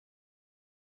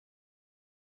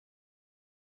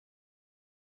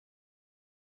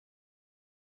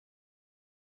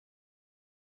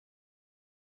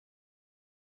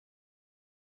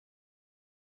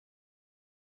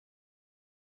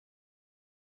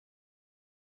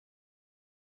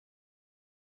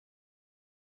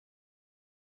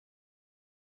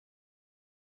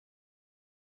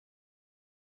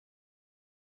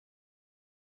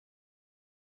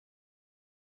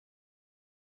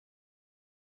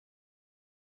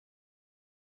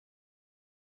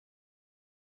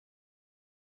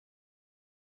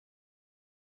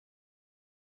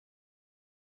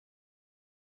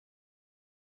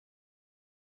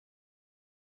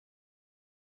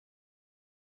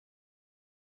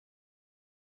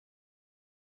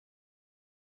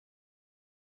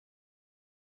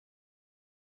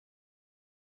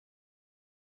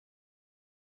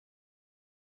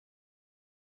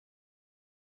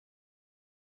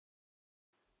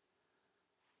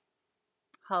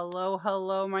Hello,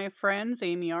 hello, my friends.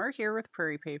 AmyR here with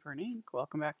Prairie Paper and Ink.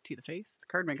 Welcome back to The Face,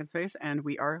 the card making space, and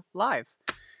we are live.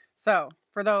 So,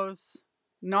 for those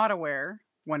not aware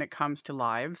when it comes to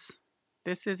lives,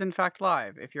 this is in fact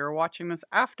live. If you're watching this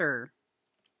after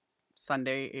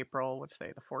Sunday, April, let's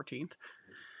say the 14th,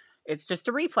 it's just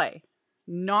a replay,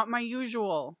 not my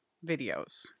usual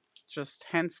videos. Just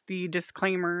hence the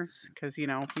disclaimers, because, you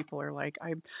know, people are like,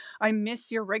 I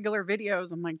miss your regular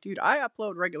videos. I'm like, dude, I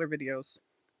upload regular videos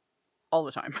all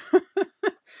the time.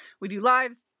 We do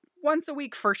lives once a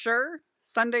week for sure.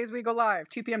 Sundays we go live,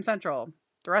 2 p.m. Central.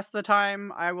 The rest of the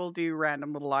time, I will do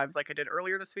random little lives like I did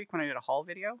earlier this week when I did a haul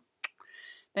video.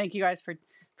 Thank you guys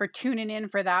for tuning in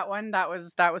for that one. That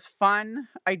was fun.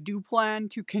 I do plan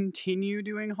to continue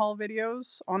doing haul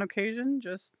videos on occasion.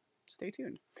 Just stay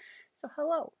tuned. So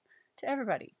hello to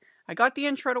everybody. I got the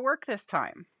intro to work this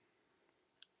time.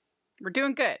 We're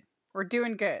doing good. We're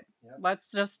doing good. Yep.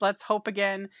 Let's hope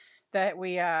again that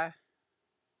we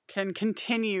can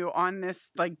continue on this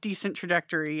like decent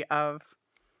trajectory of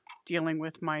dealing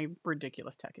with my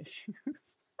ridiculous tech issues.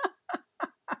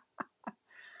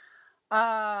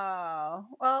 Oh,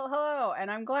 well, hello, and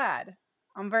I'm glad.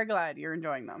 I'm very glad you're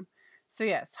enjoying them. So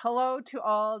yes, hello to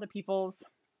all the peoples.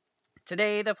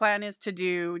 Today the plan is to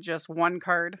do just one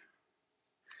card.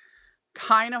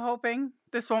 Kind of hoping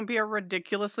this won't be a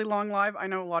ridiculously long live. I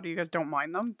know a lot of you guys don't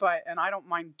mind them, and I don't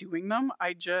mind doing them.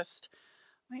 I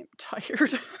am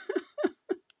tired.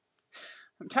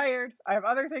 I'm tired. I have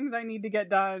other things I need to get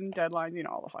done, deadlines, you know,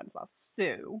 all the fun stuff.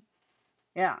 So,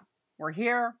 yeah, we're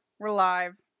here. We're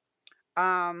live.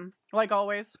 Like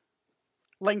always,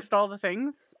 links to all the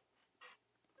things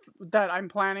that I'm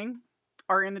planning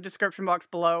are in the description box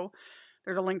below.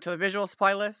 There's a link to the visual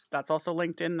supply list. That's also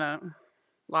linked in the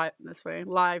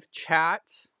live chat.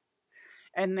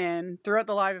 And then throughout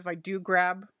the live, if I do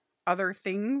grab other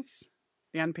things,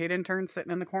 the unpaid intern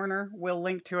sitting in the corner, we'll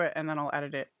link to it and then I'll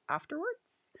edit it afterwards.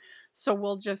 So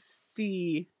we'll just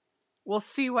see. We'll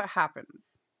see what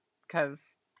happens.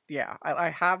 Because, yeah, I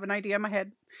have an idea in my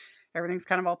head. Everything's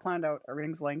kind of all planned out.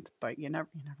 Everything's linked, but you never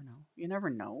know. You never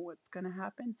know what's going to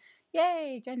happen.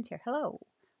 Yay, Jen's here. Hello.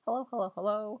 Hello, hello,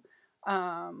 hello.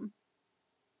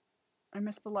 I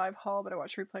missed the live haul, but I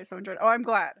watched replay, so enjoyed it. Oh, I'm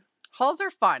glad. Hauls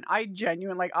are fun. I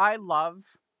love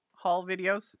haul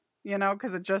videos, you know,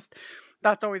 because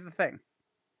that's always the thing.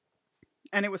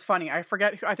 And it was funny. I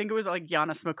think it was like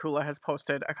Yana Smakula has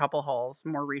posted a couple hauls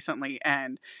more recently,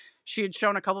 and she had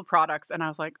shown a couple products, and I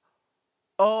was like,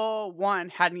 oh, one,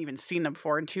 hadn't even seen them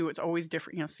before, and two, it's always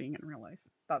different, you know, seeing it in real life.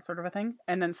 That sort of a thing.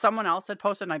 And then someone else had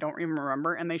posted, and I don't even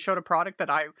remember, and they showed a product that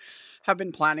I have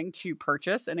been planning to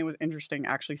purchase, and it was interesting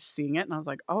actually seeing it, and I was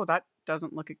like, oh, that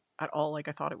doesn't look at all like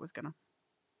I thought it was gonna.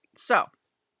 So,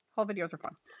 haul videos are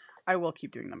fun. I will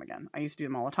keep doing them again. I used to do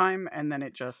them all the time, and then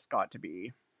it just got to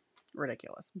be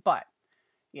ridiculous. But,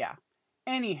 yeah.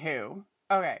 Anywho,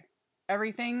 okay.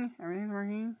 Everything's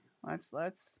working.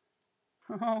 Let's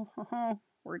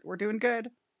we're doing good.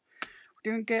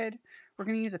 We're doing good. We're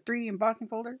going to use a 3D embossing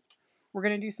folder. We're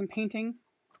going to do some painting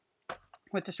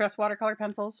with distressed watercolor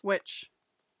pencils, which,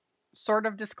 sort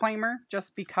of disclaimer,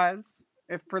 just because,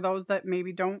 if for those that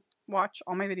maybe don't watch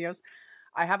all my videos,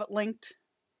 I have it linked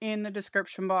in the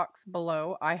description box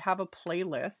below. I have a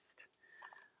playlist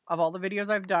of all the videos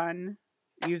I've done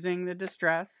using the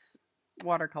distress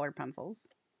watercolor pencils.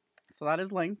 So that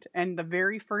is linked. And the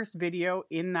very first video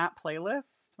in that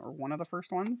playlist, or one of the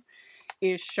first ones,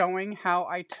 is showing how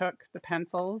I took the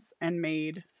pencils and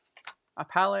made a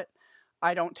palette.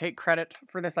 I don't take credit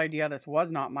for this idea. This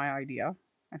was not my idea.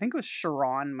 I think it was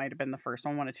Sharon might have been the first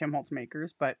one of Tim Holtz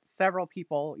makers, but several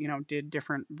people, you know, did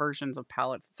different versions of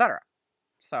palettes, etc.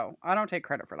 So I don't take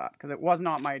credit for that because it was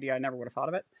not my idea. I never would have thought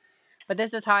of it. But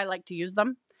this is how I like to use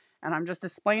them. And I'm just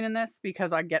explaining this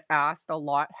because I get asked a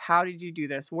lot, how did you do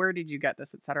this? Where did you get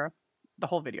this, etc. The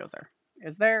whole video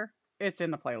is there. It's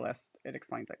in the playlist. It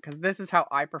explains it because this is how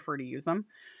I prefer to use them.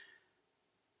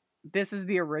 This is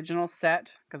the original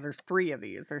set because there's 3 of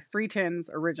these. There's 3 tins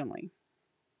originally.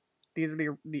 These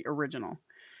are the original.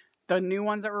 The new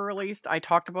ones that were released, I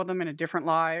talked about them in a different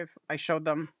live. I showed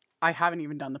them. I haven't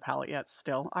even done the palette yet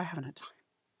still. I haven't had time.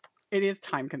 It is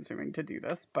time consuming to do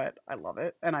this, but I love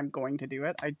it and I'm going to do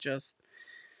it. Like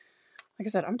I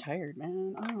said, I'm tired,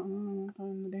 man. I don't know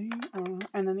on the day.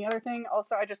 And then the other thing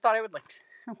also, I just thought I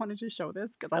wanted to show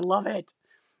this because I love it.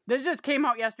 This just came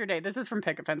out yesterday. This is from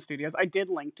Picket Fence Studios. I did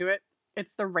link to it.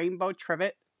 It's the Rainbow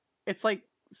Trivet. It's like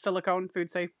silicone, food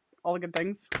safe, all the good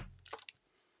things.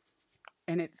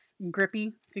 And it's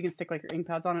grippy, so you can stick like your ink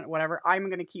pads on it, whatever. I'm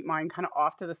going to keep mine kind of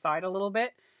off to the side a little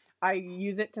bit. I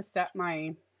use it to set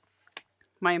my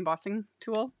embossing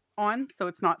tool on so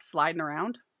it's not sliding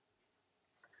around.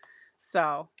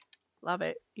 So, love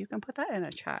it. You can put that in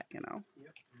a chat, you know.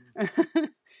 Yep.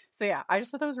 So yeah, I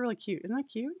just thought that was really cute. Isn't that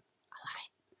cute? I love it.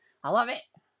 I love it.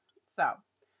 So,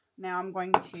 now I'm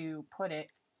going to put it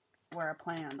where I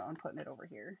planned on putting it over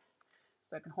here.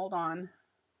 So I can hold on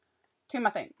to my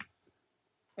things.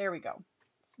 There we go.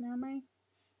 So now my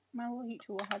little heat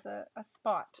tool has a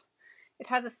spot. It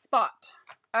has a spot.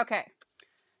 Okay.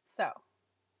 So,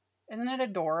 isn't it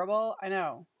adorable? I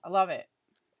know. I love it.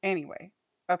 Anyway.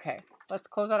 Okay. Let's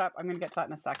close that up. I'm going to get to that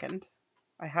in a second.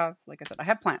 I have, like I said, I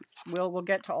have plants. We'll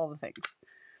get to all the things.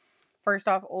 First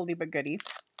off, oldie but goodie.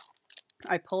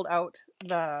 I pulled out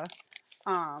the,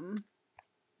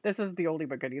 this is the oldie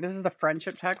but goodie. This is the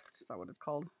friendship text. Is that what it's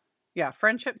called? Yeah,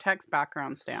 friendship text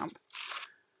background stamp.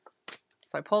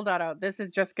 So I pulled that out. This is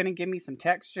just going to give me some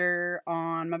texture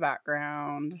on my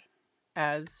background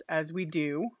as we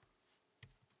do.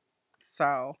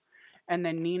 So, and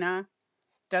then Neenah,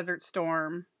 Desert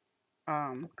Storm,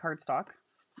 cardstock.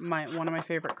 One of my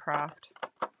favorite craft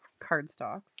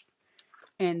cardstocks.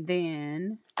 And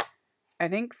then I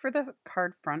think for the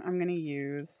card front, I'm going to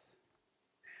use,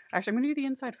 actually, I'm going to do the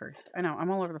inside first. I know,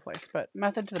 I'm all over the place, but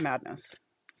method to the madness.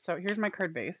 So here's my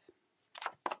card base.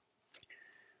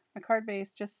 My card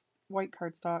base, just white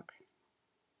cardstock,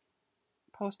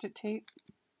 Post-it tape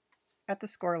at the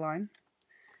score line,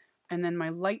 and then my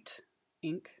light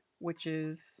ink, which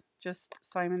is just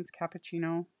Simon's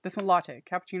Cappuccino. This one, Latte.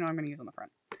 Cappuccino I'm going to use on the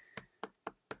front.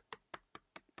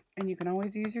 And you can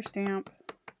always use your stamp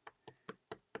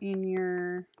in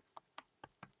your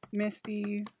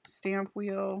Misty stamp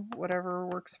wheel, whatever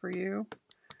works for you.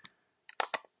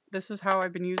 This is how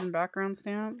I've been using background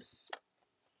stamps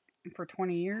for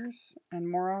 20 years, and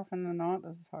more often than not,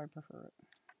 this is how I prefer it.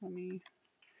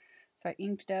 So I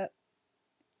inked it.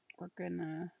 We're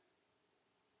gonna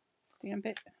stamp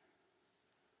it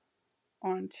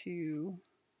onto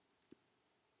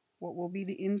what will be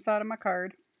the inside of my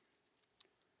card,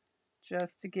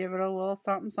 just to give it a little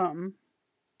something something.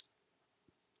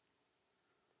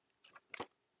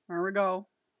 There we go.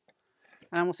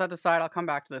 And then we'll set this aside. I'll come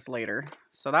back to this later.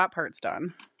 So that part's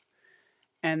done.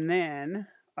 And then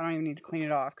I don't even need to clean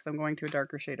it off because I'm going to a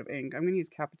darker shade of ink. I'm going to use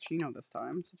Cappuccino this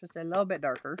time, so just a little bit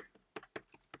darker.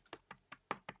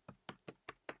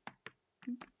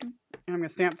 And I'm going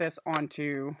to stamp this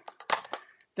onto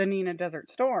the Neenah Desert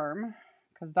Storm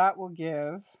because that will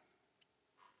give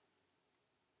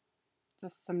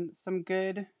just some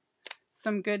good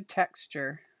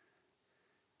texture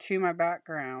to my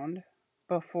background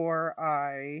before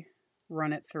I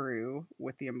run it through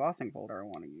with the embossing folder I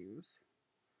want to use.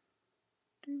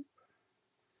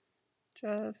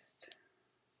 Just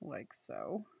like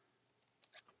so.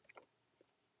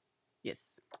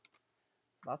 Yes.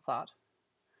 So that's that.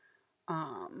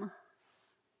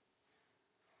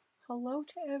 Hello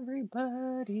to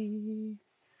everybody.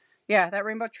 Yeah, that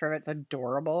rainbow trivet's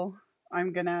adorable.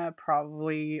 I'm gonna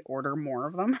probably order more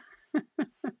of them.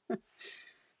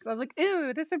 I was like,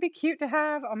 ew, this would be cute to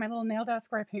have on my little nail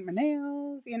desk where I paint my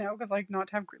nails, you know, because like not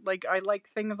to have, like, I like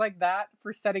things like that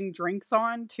for setting drinks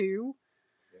on too.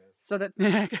 Yes. So that,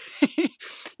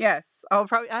 yes, I'll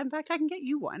probably, in fact, I can get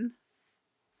you one.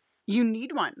 You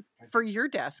need one for your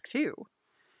desk too.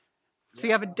 So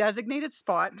you have a designated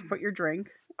spot to put your drink.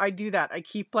 I do that. I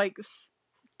keep like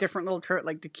different little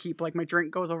like to keep like my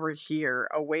drink goes over here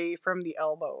away from the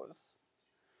elbows.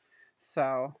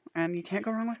 So, and you can't go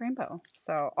wrong with rainbow.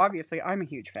 So obviously I'm a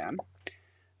huge fan.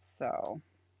 So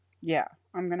yeah,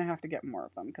 I'm going to have to get more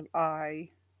of them because I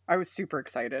was super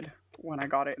excited when I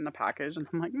got it in the package and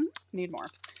I'm like, need more.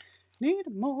 Need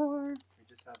more. We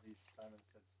just have these Simon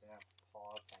Said stamp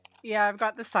paw things. Yeah, I've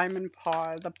got the Simon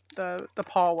paw, the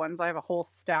paw ones. I have a whole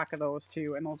stack of those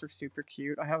too, and those are super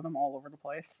cute. I have them all over the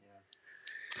place.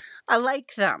 Yes. I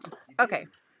like them. Okay.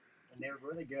 And they're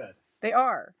really good. They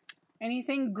are.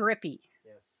 Anything grippy.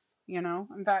 Yes. You know,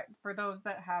 in fact, for those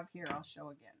that have here, I'll show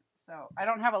again. So I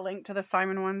don't have a link to the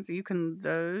Simon ones. You can,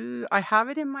 I have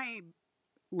it in my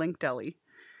link deli.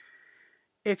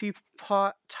 If you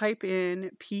type in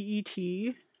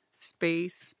PET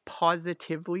space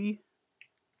Pawsitively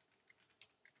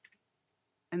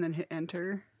and then hit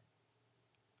enter,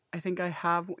 I think I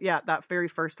have, yeah, that very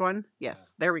first one.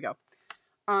 Yes, there we go.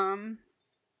 I'll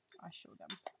show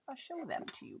them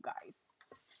to you guys.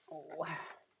 Oh.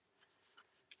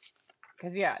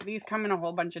 Because, yeah, these come in a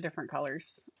whole bunch of different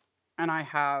colors. And I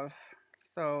have,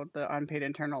 so the unpaid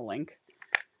internal link.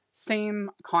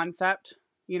 Same concept,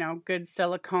 you know, good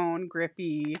silicone,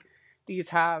 grippy. These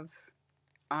have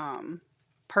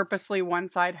purposely one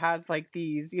side has like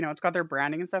these, you know, it's got their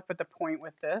branding and stuff, but the point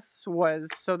with this was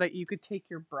so that you could take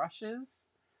your brushes.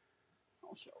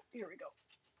 I'll show. Here we go.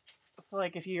 So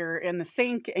like if you're in the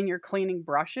sink and you're cleaning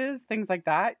brushes, things like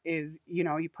that is, you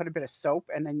know, you put a bit of soap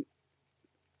and then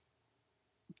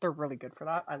they're really good for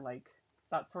that. I like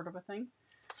that sort of a thing.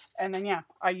 And then, yeah,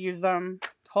 I use them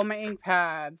to hold my ink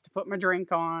pads, to put my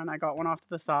drink on. I got one off to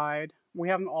the side. We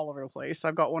have them all over the place.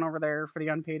 I've got one over there for the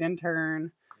unpaid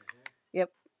intern.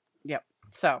 Yep.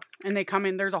 So, and they come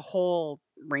in, there's a whole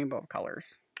rainbow of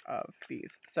colors of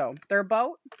these. So they're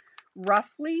about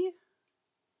roughly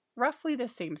the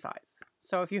same size.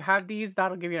 So if you have these,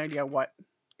 that'll give you an idea what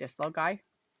this little guy.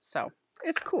 So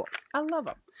it's cool. I love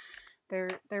them.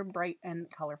 They're bright and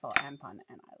colorful and fun,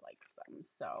 and I like them.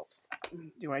 So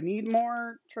do I need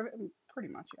more Trivet? Pretty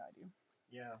much, yeah, I do.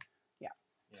 Yeah.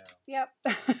 Yep.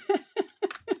 I can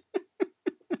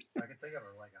think of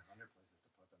like 100 places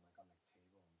to put them, like on the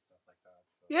table and stuff like that.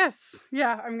 So. Yes.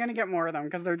 Yeah, I'm gonna get more of them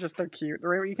because they're cute.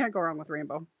 You can't go wrong with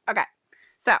rainbow. Okay.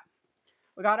 So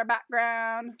we got our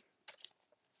background.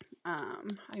 I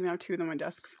even have two of them on my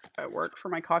desk at work for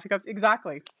my coffee cups.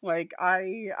 Exactly. Like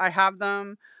I have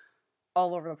them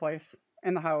all over the place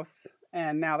in the house,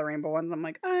 and now the rainbow ones, I'm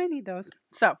like, I need those.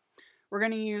 So we're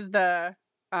gonna use the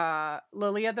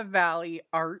Lily of the Valley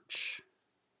Arch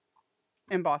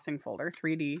embossing folder,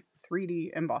 3D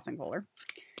embossing folder.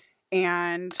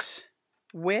 And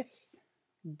with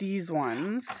these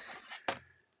ones,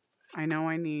 I know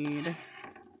I think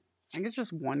it's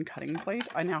just one cutting plate.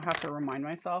 I now have to remind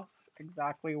myself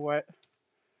exactly what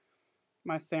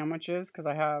my sandwich is, because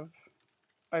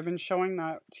I've been showing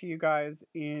that to you guys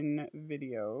in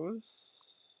videos.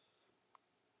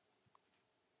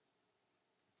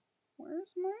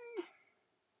 Where's my...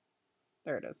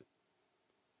 There it is.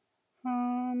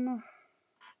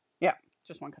 Yeah,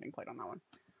 just one cutting plate on that one.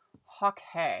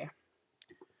 Okay.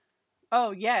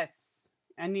 Oh, yes.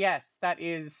 And yes,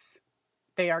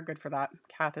 they are good for that.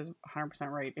 Kath is 100%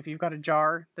 right. If you've got a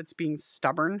jar that's being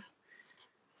stubborn,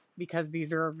 because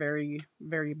these are very,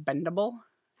 very bendable,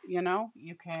 you know,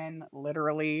 you can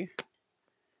literally,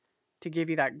 to give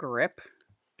you that grip.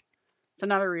 It's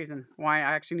another reason why I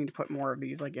actually need to put more of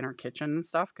these like in our kitchen and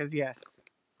stuff, because yes,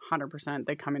 100%,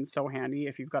 they come in so handy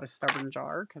if you've got a stubborn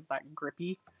jar, because that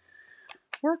grippy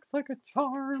works like a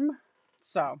charm.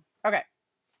 So, okay.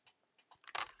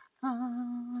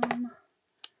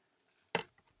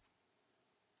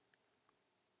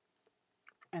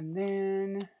 And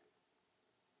then,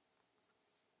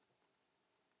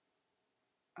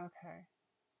 okay.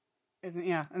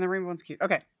 And the rainbow one's cute.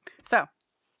 Okay, so,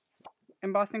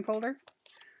 embossing folder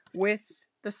with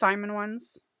the Simon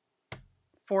ones.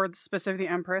 For specifically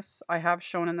Empress, I have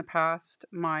shown in the past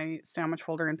my sandwich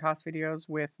folder in past videos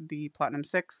with the Platinum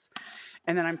 6.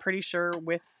 And then I'm pretty sure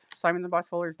with Simon's emboss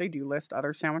folders, they do list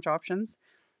other sandwich options.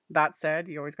 That said,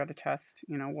 you always got to test,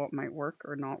 you know, what might work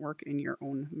or not work in your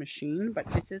own machine. But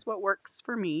this is what works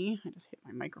for me. I just hit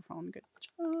my microphone. Good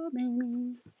job,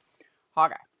 Amy.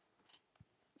 Okay.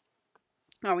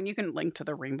 Oh, and you can link to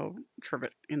the rainbow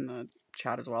trivet in the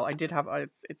chat as well. I did have,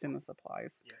 it's in the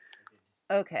supplies.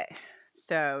 Yeah, okay.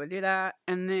 So we do that.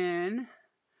 And then,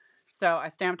 so I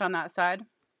stamped on that side.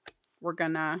 We're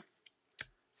gonna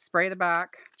spray the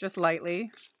back just lightly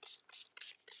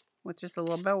with just a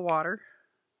little bit of water.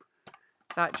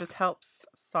 That just helps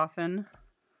soften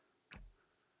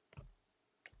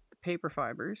the paper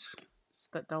fibers so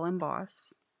that they'll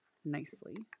emboss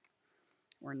nicely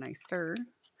or nicer.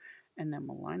 And then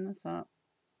we'll line this up.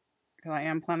 Because I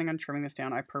am planning on trimming this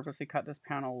down. I purposely cut this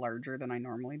panel larger than I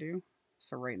normally do.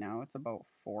 So right now it's about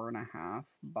 4.5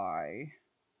 by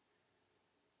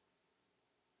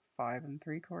 5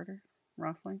 3/4,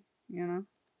 roughly, you know.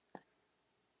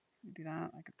 Do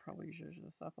that. I could probably zhuzh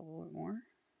this up a little bit more.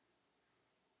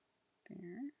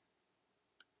 There.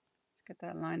 Let's get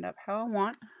that lined up how I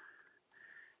want.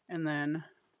 And then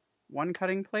one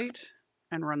cutting plate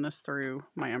and run this through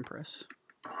my Empress.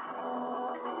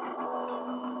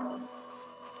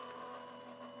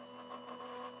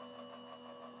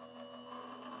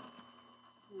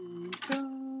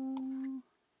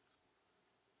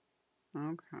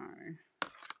 Okay.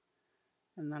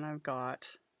 And then I've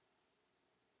got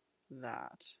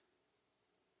that.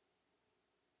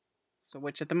 So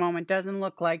which at the moment doesn't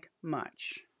look like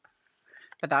much.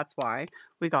 But that's why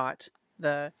we got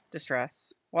the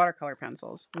Distress watercolor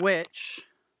pencils, which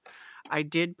I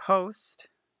did post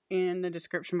in the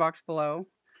description box below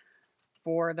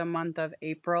for the month of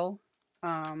April.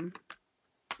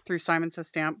 Through Simon Says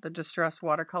Stamp, the Distress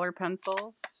watercolor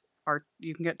pencils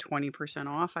you can get 20%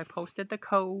 off. I posted the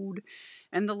code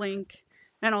and the link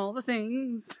and all the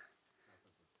things.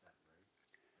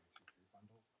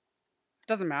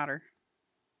 Doesn't matter.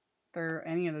 They're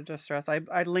any of the distress. I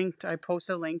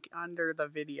posted a link under the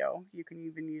video. You can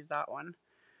even use that one.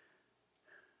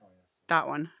 Oh, yes. That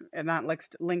one. And that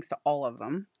links to all of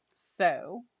them.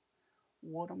 So,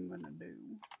 what I'm going to do,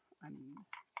 I need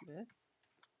this.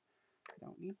 I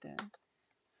don't need this.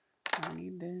 I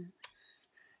need this.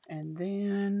 And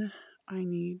then I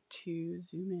need to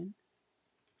zoom in.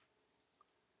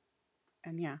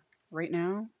 And yeah, right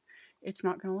now, it's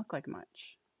not going to look like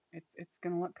much. It's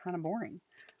going to look kind of boring.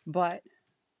 But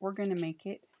we're going to make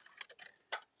it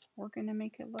look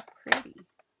pretty.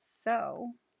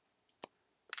 So,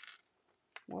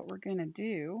 what we're going to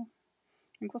do,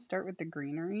 I think we'll start with the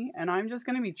greenery. And I'm just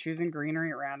going to be choosing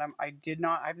greenery at random.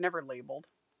 I've never labeled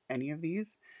any of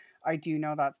these. I do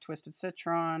know that's Twisted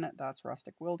Citron. That's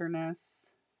Rustic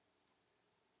Wilderness.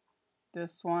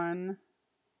 This one,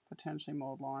 potentially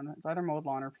Mowed Lawn. It's either Mowed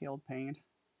Lawn or Peeled Paint.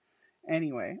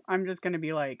 Anyway, I'm just going to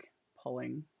be like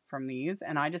pulling from these.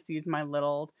 And I just use my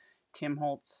little Tim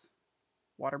Holtz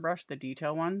water brush, the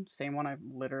detail one. Same one I've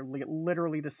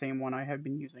literally the same one I have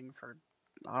been using for,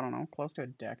 I don't know, close to a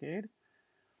decade.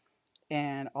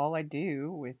 And all I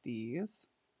do with these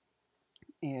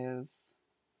is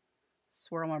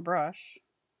swirl my brush,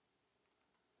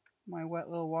 my wet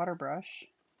little water brush,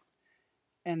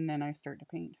 and then I start to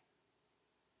paint.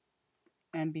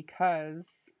 And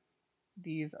because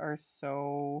these are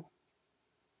so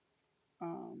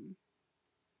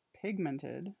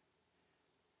pigmented,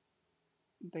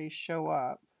 they show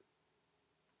up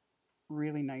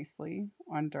really nicely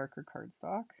on darker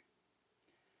cardstock.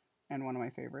 And one of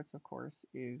my favorites, of course,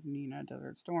 is Neenah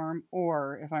Desert Storm.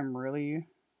 Or if I'm really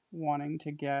wanting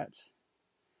to get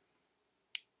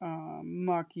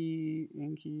mucky,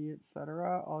 inky,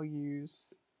 etc., I'll use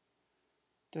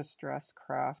Distress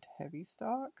Craft Heavy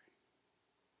Stock.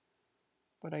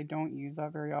 But I don't use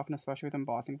that very often, especially with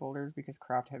embossing folders, because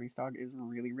Craft Heavy Stock is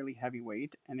really, really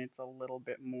heavyweight, and it's a little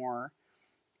bit more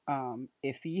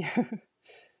iffy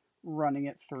running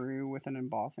it through with an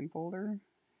embossing folder.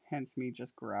 Hence me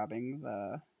just grabbing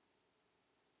the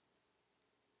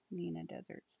Neenah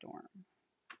Desert Storm.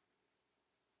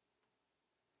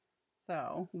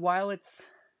 So while it's,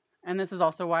 and this is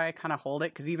also why I kind of hold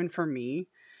it, because even for me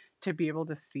to be able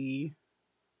to see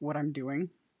what I'm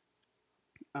doing,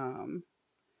 because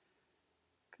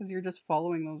you're just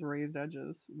following those raised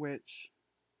edges, which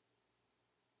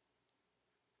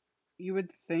you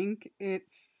would think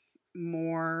it's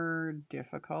more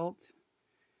difficult,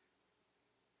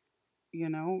 you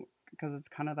know, because it's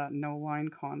kind of that no line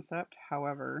concept.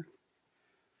 However,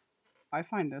 I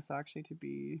find this actually to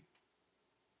be,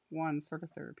 one, sort of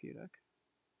therapeutic,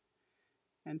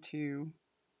 and two,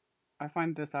 I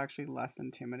find this actually less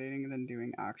intimidating than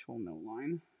doing actual no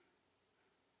line,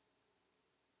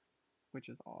 which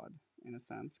is odd in a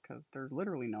sense, because there's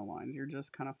literally no lines. You're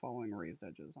just kind of following raised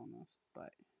edges on this,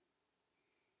 but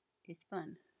it's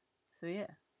fun. So yeah.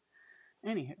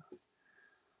 Anywho,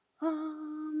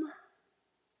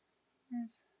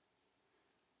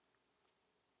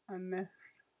 I missed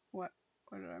what?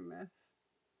 What did I miss?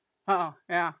 Oh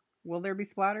yeah. Will there be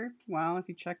splatter? Well, if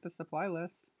you check the supply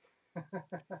list,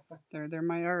 there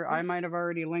might, or I might have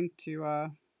already linked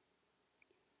to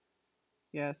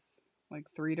yes, like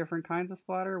 3 different kinds of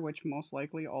splatter, which most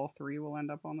likely all 3 will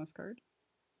end up on this card.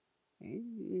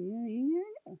 You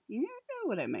never know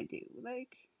what I might do.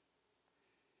 Like,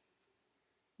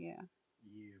 yeah.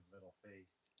 You little face.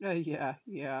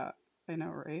 Yeah. I know,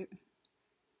 right?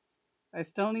 I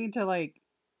still need to like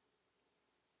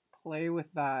play with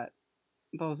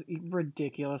those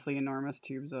ridiculously enormous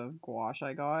tubes of gouache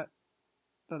I got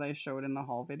that I showed in the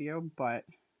haul video, but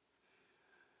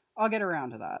I'll get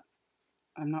around to that.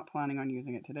 I'm not planning on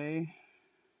using it today.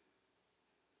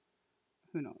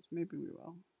 Who knows? Maybe we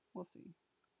will. We'll see.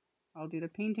 I'll do the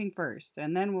painting first,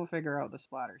 and then we'll figure out the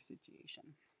splatter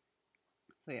situation.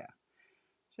 So yeah,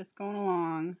 just going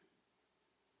along,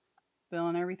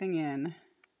 filling everything in.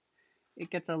 It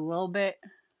gets a little bit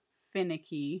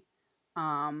finicky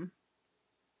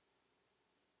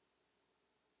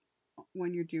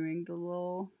when you're doing the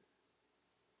little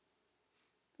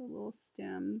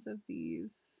stems of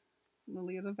these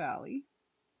Lily of the Valley.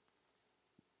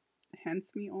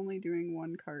 Hence me only doing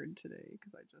 1 card today,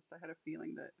 because I had a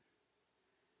feeling that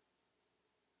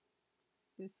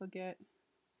this will get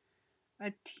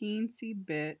a teensy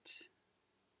bit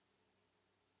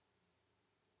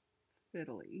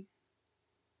fiddly,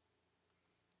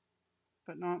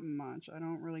 but not much. I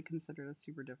don't really consider this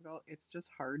super difficult. It's just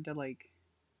hard to like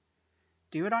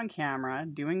do it on camera,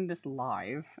 doing this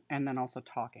live, and then also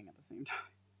talking at the same time.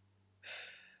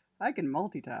 I can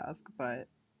multitask, but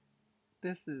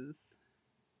this is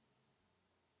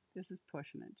This is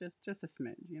pushing it just a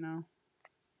smidge, you know.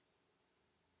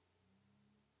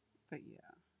 But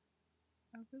yeah,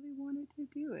 I really wanted to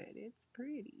do it. It's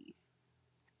pretty.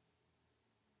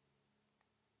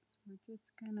 So we're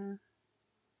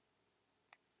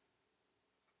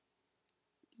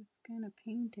just gonna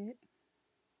paint it.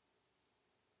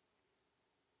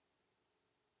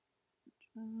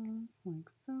 Just like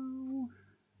so.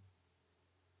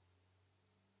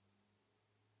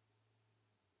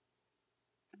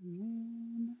 And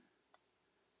then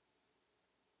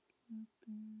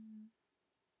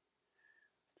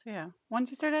so yeah,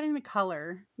 once you start adding the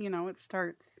color, you know, it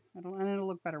starts, and it'll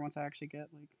look better once I actually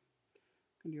get like,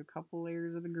 I'm gonna do a couple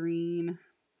layers of the green.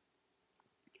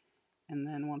 And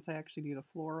then once I actually do the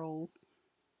florals,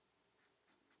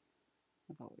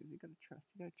 as always, you gotta trust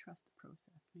the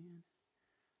process, man.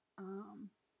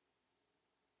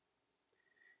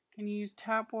 Can you use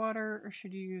tap water or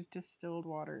should you use distilled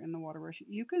water in the water brush?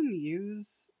 You can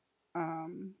use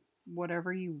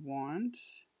whatever you want.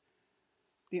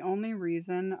 The only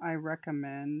reason I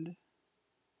recommend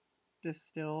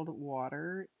distilled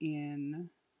water in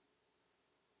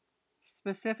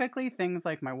specifically things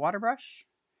like my water brush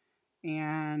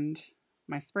and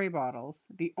my spray bottles,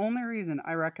 the only reason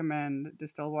I recommend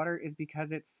distilled water is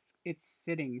because it's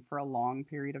sitting for a long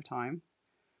period of time,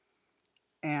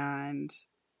 and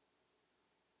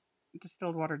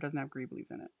distilled water doesn't have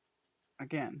greeblies in it.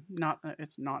 Again,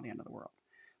 it's not the end of the world,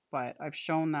 but I've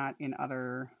shown that in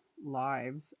other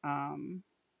lives.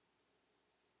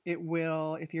 It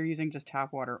will, if you're using just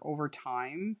tap water, over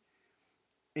time,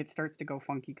 it starts to go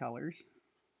funky colors.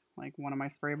 Like one of my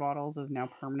spray bottles is now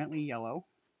permanently yellow.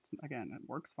 Again, it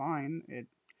works fine.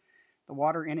 The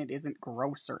water in it isn't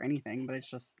gross or anything, but it's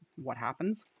just what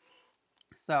happens.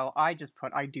 So I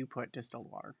do put distilled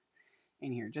water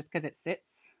in here just because it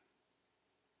sits.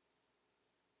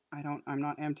 I'm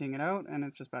not emptying it out, and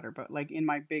it's just better. But like in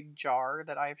my big jar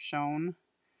that I've shown,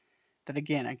 that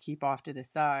again I keep off to the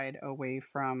side away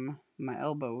from my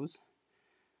elbows,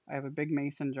 I have a big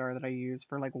mason jar that I use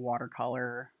for like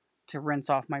watercolor, to rinse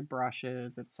off my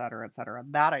brushes, etc., etc.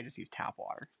 That I just use tap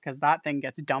water because that thing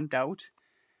gets dumped out,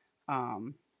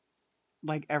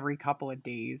 like every couple of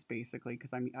days basically,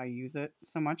 because I use it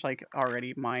so much. Like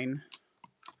already mine,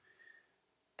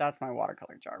 that's my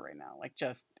watercolor jar right now. Like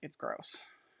just it's gross.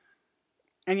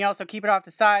 And you also keep it off the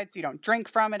side so you don't drink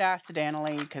from it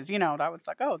accidentally, because you know that was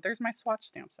like, oh, there's my swatch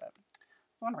stamp set. I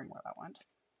was wondering where that went.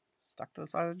 Stuck to the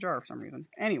side of the jar for some reason.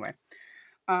 Anyway,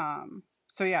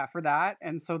 so yeah, for that,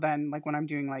 and so then like when I'm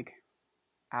doing like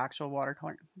actual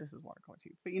watercolor, this is watercolor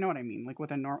too, but you know what I mean, like with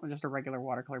just a regular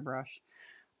watercolor brush,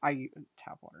 I use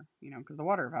tap water, you know, because the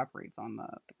water evaporates on the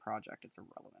project. It's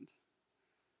irrelevant.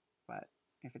 But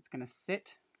if it's gonna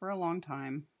sit for a long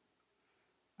time,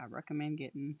 I recommend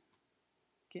getting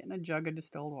a jug of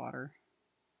distilled water.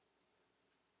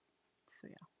 So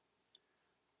yeah.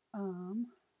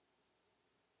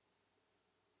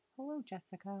 Hello,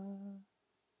 Jessica.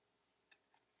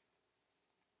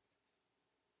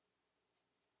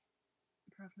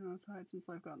 Crafting outside since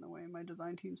life got in the way. My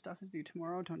design team stuff is due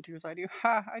tomorrow. Don't do as I do.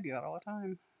 Ha! I do that all the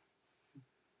time.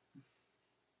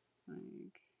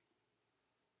 Like,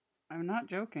 I'm not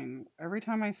joking. Every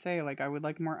time I say like I would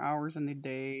like more hours in the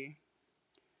day,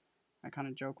 I kind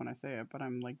of joke when I say it, but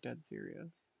I'm like dead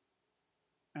serious.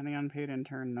 And the unpaid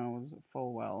intern knows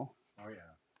full well. Oh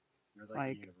yeah. You're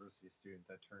like a university student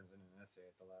that turns in an essay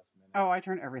at the last minute. Oh, I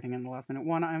turn everything in the last minute.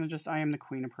 One, I am the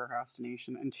queen of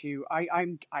procrastination, and two, I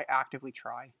actively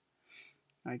try.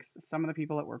 Like some of the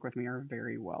people that work with me are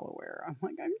very well aware.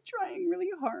 I'm trying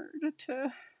really hard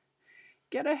to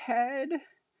get ahead,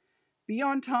 be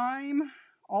on time.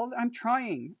 I'm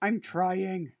trying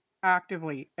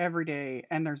actively every day,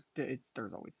 and there's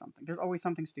always something. There's always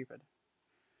something stupid.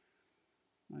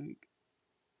 Like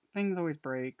things always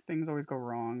break, things always go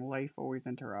wrong, life always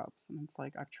interrupts, and it's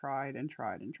like I've tried and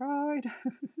tried and tried.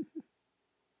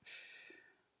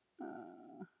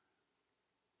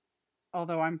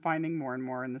 Although I'm finding more and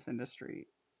more in this industry,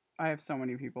 I have so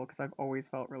many people, because I've always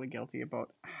felt really guilty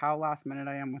about how last minute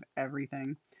I am with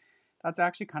everything. That's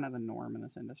actually kind of the norm in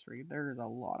this industry. There's a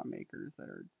lot of makers that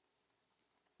are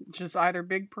just either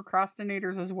big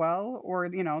procrastinators as well, or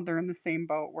you know they're in the same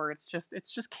boat where it's just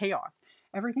chaos.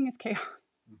 Everything is chaos.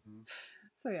 Mm-hmm.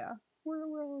 So yeah, we're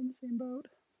all in the same boat.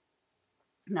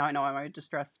 Now I know my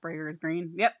distress sprayer is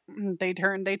green. Yep, they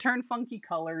turn funky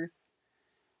colors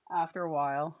after a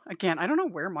while. Again, I don't know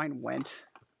where mine went.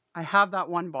 I have that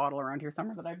one bottle around here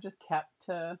somewhere that I've just kept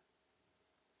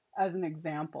as an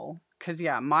example. Because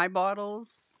yeah, my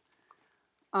bottles,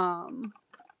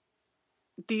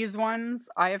 these ones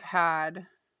I have had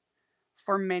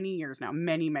for many years now,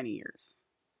 many years.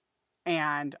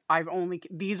 And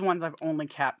these ones I've only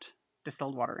kept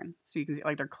distilled water in. So you can see,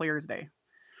 like, they're clear as day.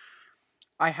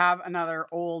 I have another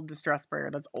old distress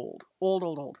sprayer that's old.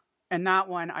 And that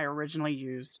one I originally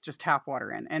used just tap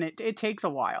water in. And it takes a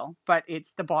while, but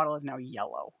the bottle is now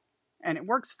yellow. And it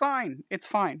works fine. It's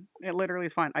fine. It literally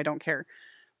is fine. I don't care.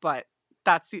 But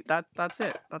that's it. That's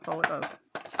it. That's all it does.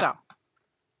 So,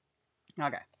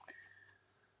 okay.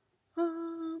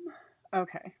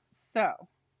 Okay. So,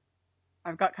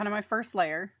 I've got kind of my first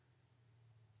layer,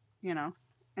 you know,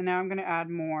 and now I'm going to add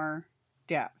more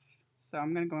depth. So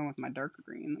I'm going to go in with my darker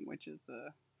green, which is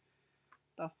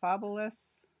the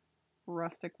Fabulous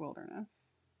Rustic Wilderness.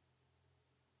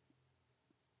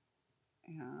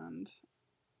 And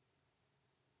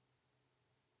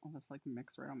I'll just like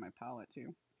mix right on my palette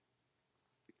too.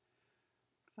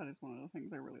 That is one of the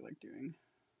things I really like doing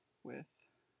with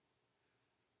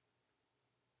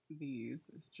these,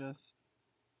 is just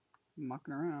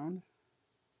mucking around.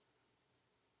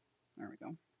 There we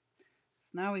go.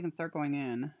 Now we can start going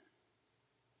in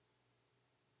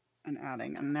and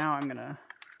adding, and now I'm gonna,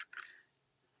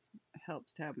 it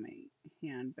helps to have my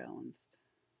hand balanced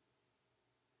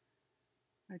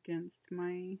against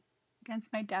my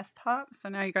desktop. So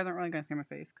now you guys aren't really gonna see my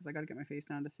face because I gotta get my face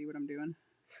down to see what I'm doing.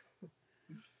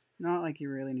 Not like you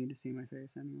really need to see my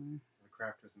face anyway. The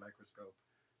crafter's microscope.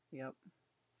 Yep.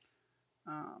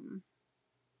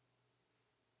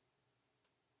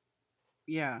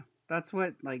 Yeah, that's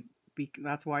what, like,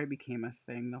 that's why it became a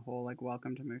thing, the whole, like,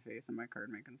 welcome to my face in my card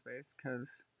making space,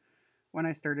 because when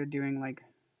I started doing, like,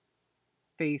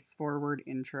 face forward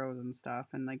intros and stuff,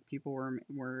 and, like, people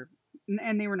were,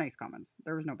 and they were nice comments.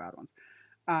 There was no bad ones.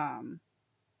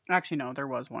 Actually, no, there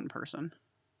was one person.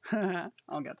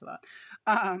 I'll get to that.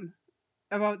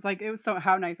 About, like, it was so,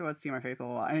 how nice it was to see my face, blah,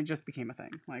 blah, blah, and it just became a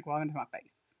thing. Like, welcome to my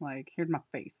face. Like, here's my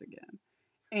face again.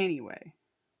 Anyway,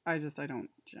 I don't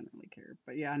generally care.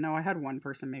 But yeah, no, I had one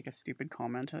person make a stupid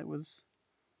comment. It was,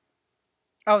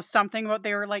 something about,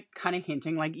 they were like kind of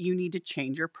hinting like you need to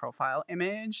change your profile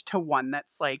image to one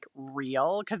that's like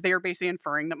real, because they were basically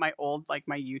inferring that my old, like,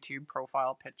 my YouTube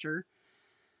profile picture,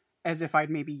 as if I'd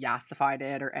maybe yassified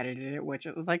it or edited it, which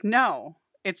it was like, no,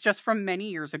 it's just from many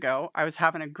years ago. I was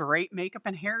having a great makeup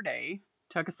and hair day,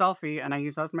 took a selfie, and I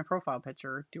used that as my profile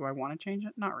picture. Do I want to change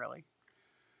it? Not really.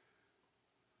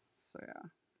 So yeah.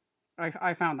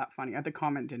 I found that funny. The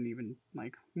comment didn't even,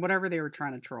 like, whatever they were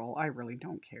trying to troll, I really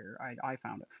don't care. I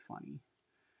found it funny.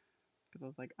 Because I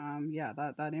was like, yeah,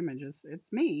 that image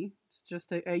it's me. It's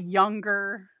just a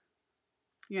younger,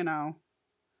 you know,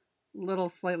 little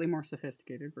slightly more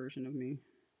sophisticated version of me.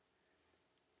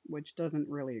 Which doesn't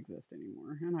really exist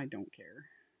anymore. And I don't care.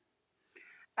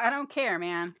 I don't care,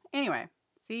 man. Anyway,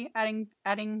 see,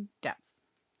 adding depth.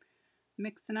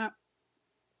 Mixing up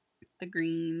the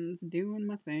greens, doing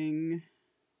my thing.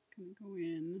 Gonna go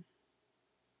in,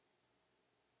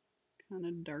 kind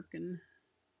of darken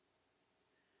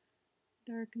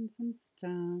some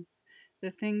stuff. The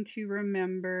thing to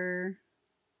remember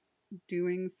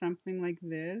doing something like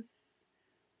this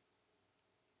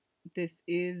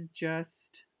is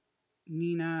just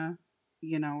Neenah,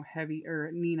 you know, heavy,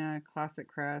 or Neenah Classic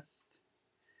Crest,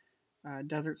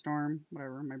 Desert Storm,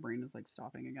 whatever. My brain is like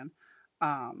stopping again.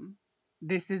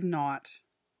 This is not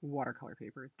watercolor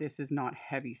paper. This is not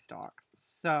heavy stock.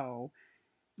 So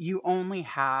you only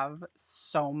have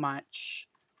so much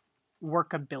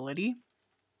workability.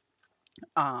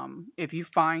 If you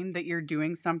find that you're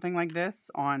doing something like this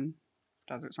on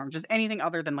Desert Storm, just anything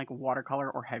other than like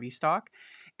watercolor or heavy stock,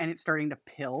 and it's starting to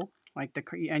pill, like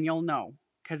and you'll know,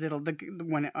 because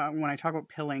when I talk about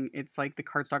pilling, it's like the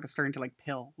cardstock is starting to like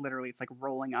pill. Literally, it's like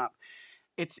rolling up.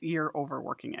 You're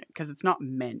overworking it, because it's not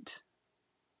meant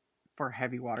for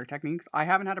heavy water techniques. I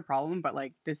haven't had a problem, but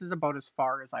like this is about as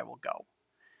far as I will go.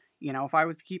 You know, if I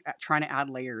was to keep trying to add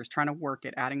layers, trying to work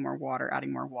it, adding more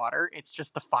water, it's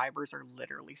just the fibers are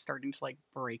literally starting to like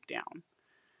break down.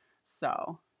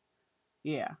 So,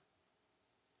 yeah.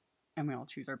 And we all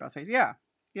choose our best ways. Yeah.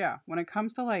 Yeah. When it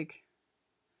comes to like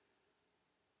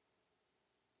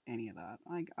any of that,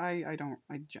 like I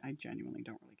genuinely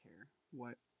don't really care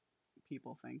what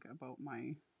people think about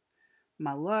my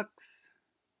looks,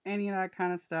 any of that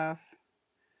kind of stuff.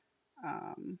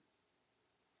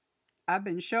 I've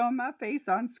been showing my face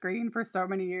on screen for so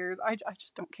many years. I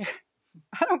just don't care.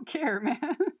 I don't care,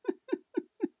 man.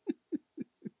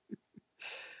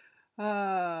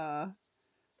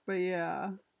 But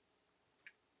yeah.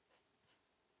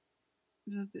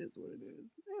 It just is what it is.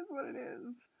 It is what it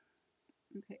is.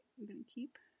 Okay, I'm gonna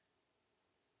keep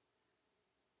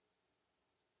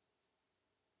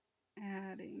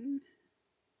adding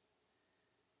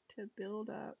to build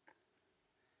up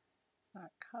that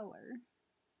color.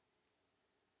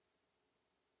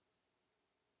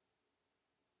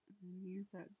 And use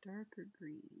that darker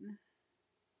green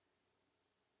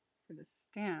for the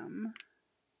stem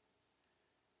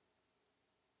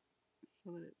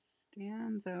so that it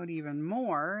stands out even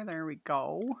more. There we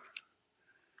go.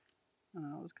 And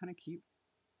I'll just kind of keep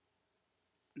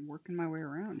working my way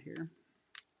around here.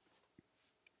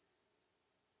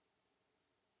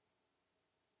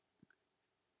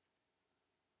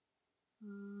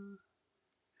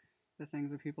 The things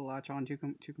that people latch on to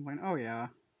complain. Oh yeah,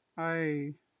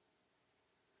 I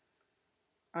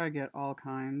get all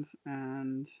kinds,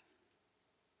 and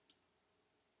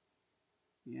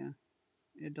yeah,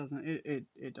 it doesn't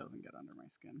get under my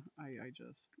skin.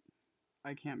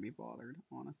 I can't be bothered,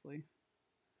 honestly.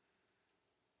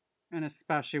 And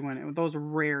especially when those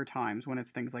rare times when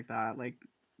it's things like that, like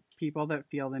people that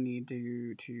feel the need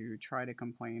to try to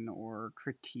complain or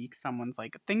critique someone's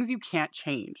like things you can't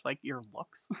change, like your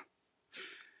looks,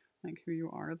 like who you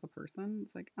are as a person.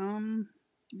 It's like,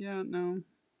 yeah, no.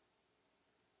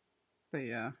 But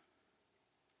yeah,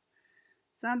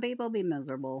 some people be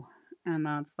miserable, and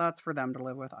that's for them to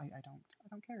live with. I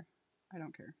don't care. I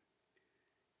don't care.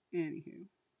 Anywho,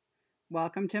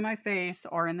 welcome to my face,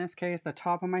 or in this case, the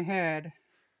top of my head,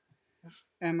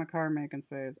 and my car making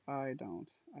space. I don't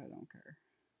care.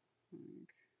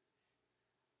 Like,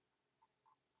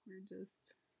 we're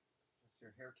just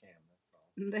your hair cam, that's all.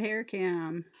 the hair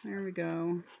cam. There we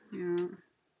go. Yeah.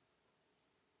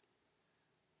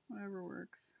 Whatever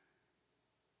works.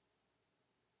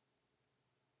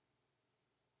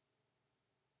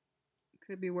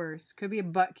 Could be worse. Could be a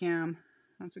butt cam.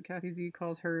 That's what Kathy Z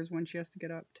calls hers when she has to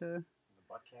get up to The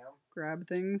butt cam? grab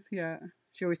things. Yeah.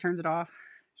 She always turns it off.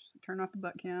 Just turn off the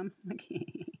butt cam. Like,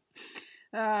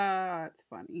 it's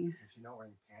funny. Is she not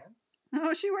wearing pants?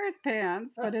 Oh, she wears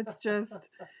pants, but it's just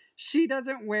she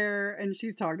doesn't wear, and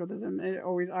she's talked with them.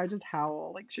 I just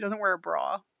howl. Like, she doesn't wear a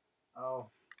bra. Oh.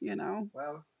 You know?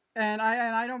 Well. And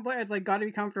I don't blame. It's like, gotta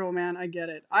be comfortable, man. I get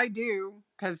it. I do,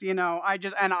 because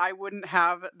I wouldn't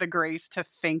have the grace to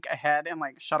think ahead and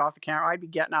like shut off the camera. I'd be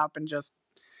getting up and just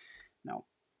no.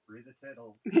 Breathe the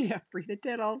tittles. Yeah, breathe the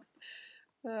tittles.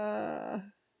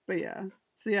 But yeah.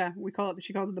 So yeah,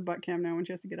 she calls it the butt cam now when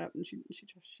she has to get up, and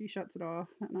she shuts it off,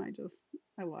 and I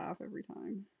laugh every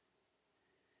time.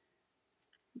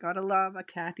 Gotta love a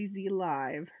Kathy Z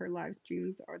live. Her live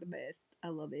streams are the best. I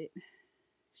love it.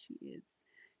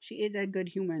 She is a good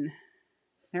human.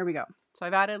 There we go. So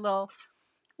I've added little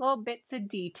bits of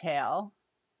detail.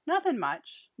 Nothing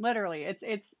much. Literally,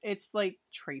 it's like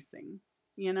tracing,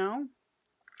 you know?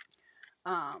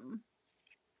 I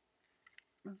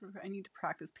need to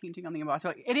practice painting on the emboss.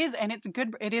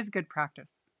 It is good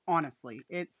practice, honestly.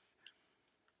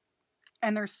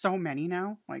 And there's so many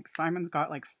now. Like, Simon's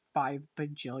got like 5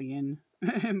 bajillion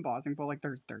embossing foil. Like,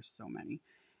 there's so many.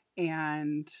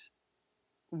 And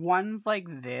ones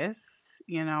like this,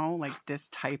 like this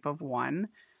type of one,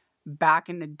 back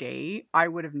in the day, I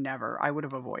would have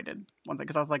avoided ones,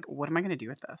 because I was like, what am I going to do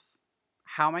with this?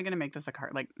 How am I going to make this a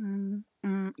card? Like,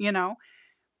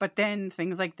 But then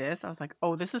things like this, I was like,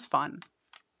 oh, this is fun,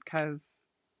 because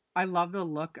I love the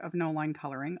look of no line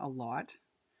coloring a lot.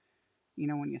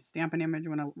 When you stamp an image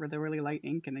with a really light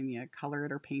ink, and then you color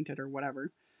it or paint it or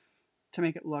whatever to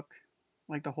make it look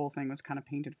like the whole thing was kind of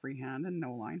painted freehand and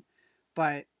no line.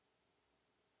 But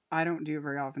I don't do it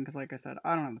very often because, like I said,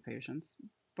 I don't have the patience.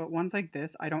 But ones like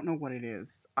this, I don't know what it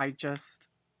is. I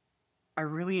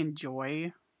really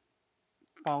enjoy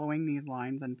following these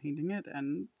lines and painting it,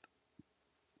 and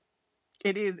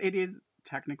it is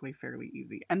technically fairly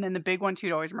easy. And then the big one too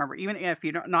to always remember, even if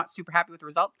you're not super happy with the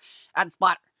results, add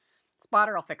splatter.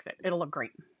 Splatter will fix it. It'll look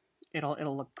great.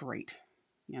 It'll look great,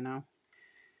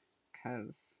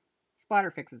 because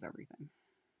splatter fixes everything.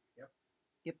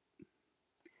 Yep.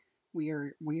 We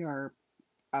are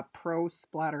a pro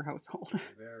splatter household.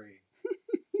 Very.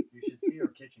 You should see our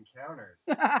kitchen counters.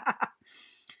 Kitchen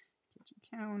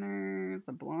counters,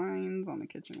 the blinds on the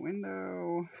kitchen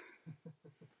window, the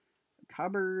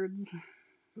cupboards.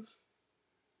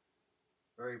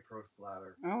 Very pro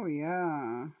splatter. Oh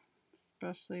yeah,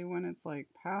 especially when it's like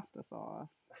pasta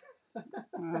sauce.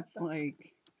 That's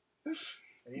like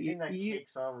anything that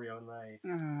cakes on real nice.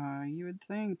 You would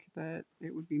think that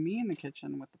it would be me in the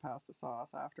kitchen with the pasta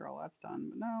sauce after all that's done,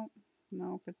 but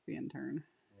no, it's the intern.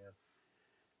 Yes.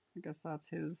 I guess that's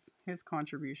his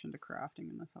contribution to crafting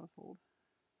in this household.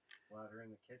 Splattering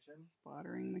the kitchen?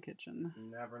 Splattering the kitchen.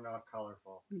 Never not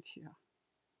colorful. Yeah.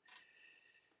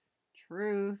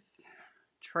 Truth.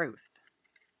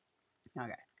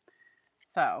 Okay.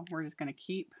 So we're just going to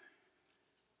keep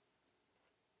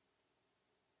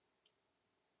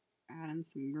adding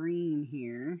some green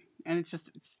here. And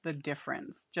it's the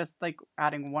difference. Just like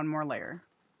adding one more layer,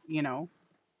 you know,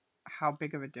 how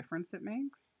big of a difference it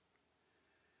makes.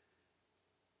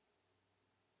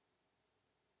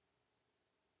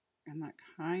 And that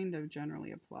kind of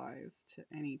generally applies to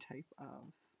any type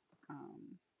of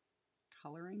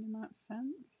coloring in that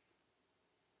sense.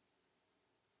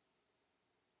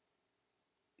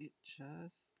 It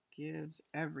just gives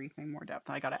everything more depth.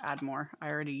 I got to add more. I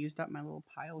already used up my little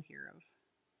pile here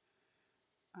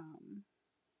of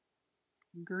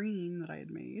green that I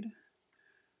had made. So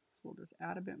we'll just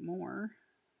add a bit more.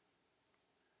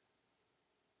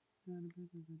 Add a bit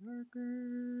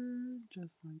darker,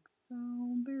 just like so.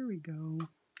 There we go.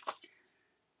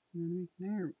 And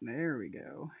there we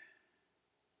go.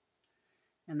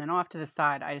 And then off to the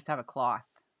side, I just have a cloth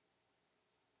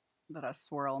that I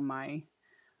swirl my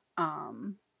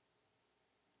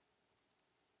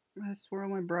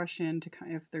brush in to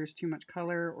kind of, if there's too much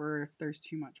color or if there's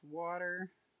too much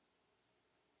water.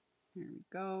 There we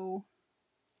go.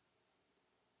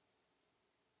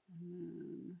 And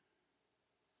then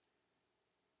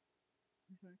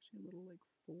there's actually a little like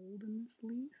fold in this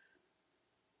leaf.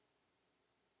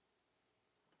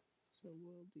 So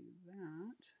we'll do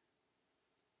that.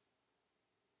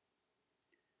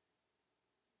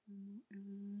 And we'll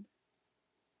add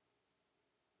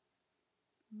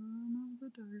some of the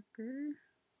darker.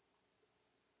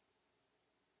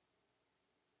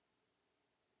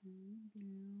 There we go.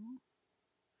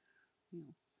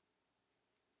 Yes.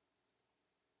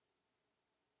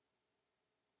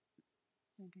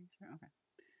 Okay.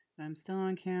 And I'm still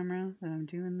on camera. That I'm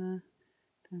doing the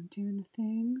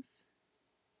things.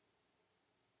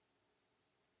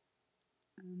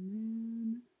 And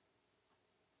then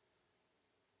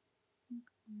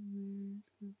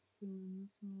fill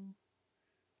in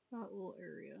that little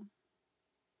area.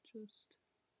 Just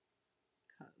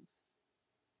cause.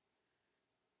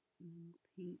 And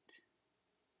paint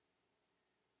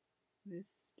this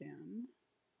stem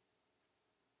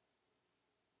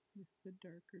with the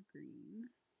darker green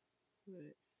so that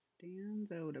it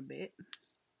stands out a bit.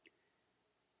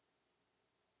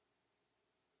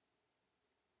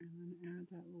 And then add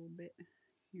that little bit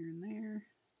here and there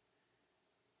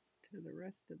to the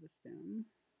rest of the stem.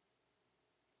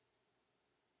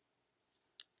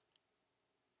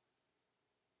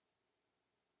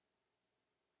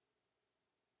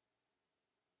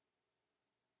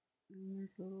 And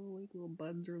there's little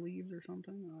buds or leaves or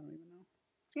something. I don't even know.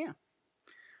 Yeah.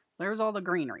 There's all the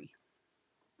greenery.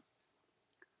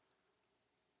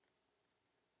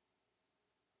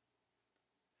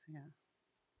 So yeah.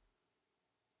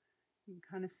 You can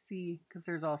kind of see, because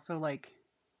there's also like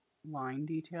line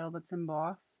detail that's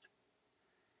embossed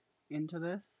into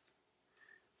this.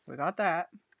 So we got that.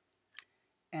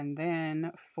 And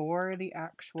then for the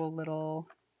actual little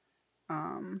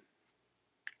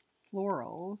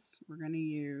florals, we're going to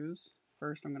use,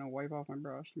 first I'm going to wipe off my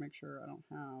brush to make sure I don't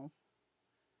have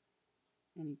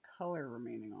any color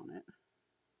remaining on it.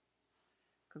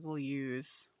 Because we'll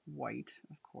use white,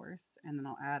 of course. And then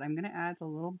I'm going to add a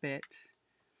little bit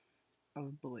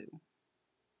of blue.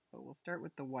 But we'll start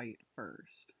with the white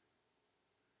first.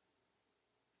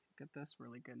 So get this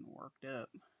really good and worked up.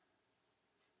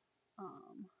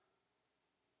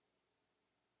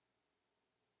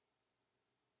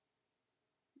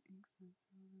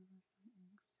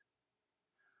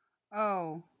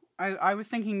 Oh, I was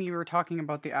thinking you were talking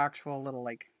about the actual little,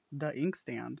 like, the ink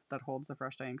stand that holds the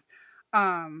fresh dye inks.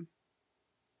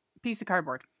 Piece of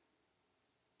cardboard.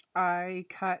 I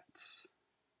cut,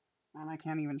 and I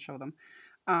can't even show them.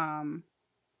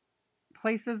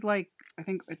 Places like, I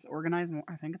think it's Organized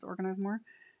More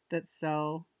that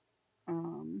sell,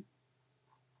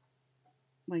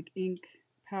 like ink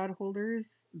pad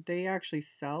holders. They actually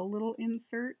sell little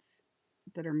inserts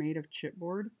that are made of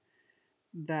chipboard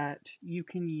that you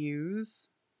can use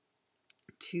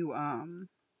to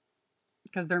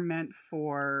because they're meant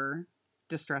for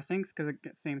distress inks, because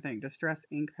same thing, distress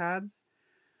ink pads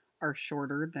are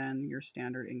shorter than your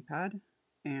standard ink pad,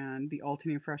 and the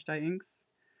alternating fresh dye inks,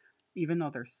 even though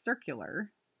they're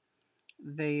circular,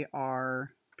 they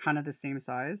are kind of the same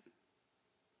size.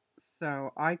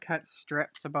 So I cut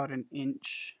strips about an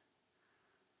inch,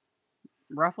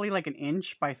 roughly like an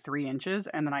inch by 3 inches,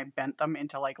 and then I bent them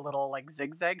into like little like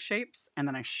zigzag shapes, and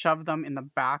then I shoved them in the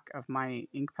back of my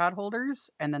ink pad holders,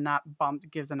 and then that bump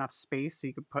gives enough space so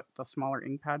you could put the smaller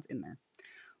ink pads in there.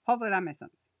 Hopefully that makes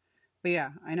sense. But yeah,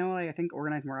 I know, like, I think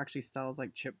Organized More actually sells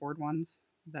like chipboard ones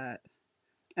that,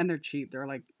 and they're cheap. They're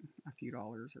like a few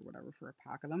dollars or whatever for a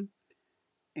pack of them,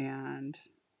 and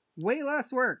way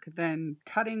less work than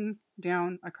cutting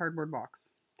down a cardboard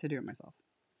box to do it myself.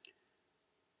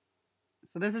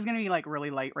 So this is going to be like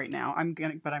really light right now. I'm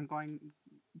going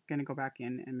to go back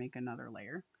in and make another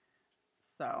layer.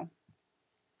 So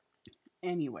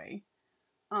anyway,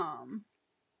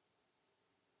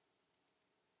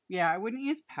 yeah, I wouldn't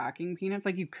use packing peanuts.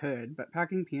 Like, you could, but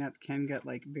packing peanuts can get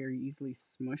like very easily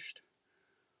smushed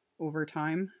over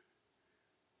time.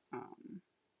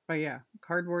 But yeah,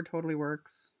 cardboard totally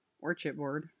works, or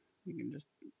chipboard. You can just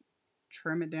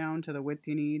trim it down to the width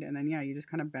you need, and then yeah, you just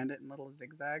kind of bend it in little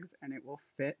zigzags and it will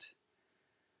fit.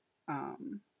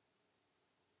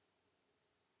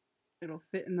 It'll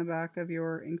fit in the back of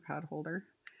your ink pad holder,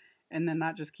 and then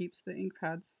that just keeps the ink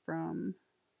pads from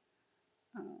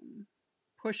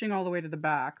pushing all the way to the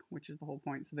back, which is the whole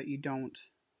point, so that you don't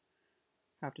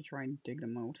have to try and dig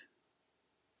them out.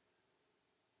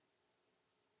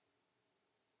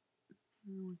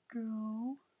 There we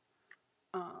go.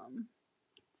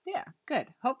 So yeah, good.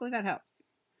 Hopefully that helps.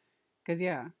 Because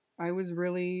yeah, I was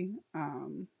really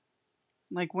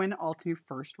like when Altenew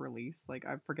first released, like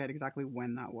I forget exactly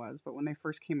when that was, but when they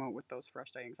first came out with those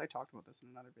fresh dye inks, I talked about this in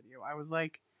another video. I was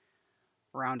like,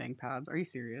 round ink pads? Are you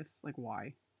serious? Like,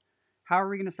 why? How are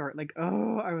we gonna sort? Like,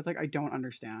 oh, I was like, I don't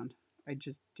understand. I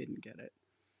just didn't get it,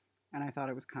 and I thought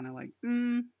it was kind of like,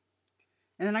 And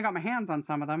then I got my hands on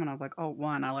some of them, and I was like, oh,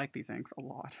 one, I like these inks a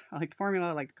lot. I like the formula,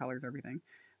 I like the colors, everything.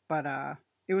 But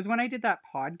it was when I did that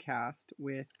podcast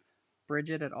with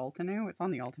Bridget at Altenew. It's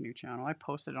on the Altenew channel. I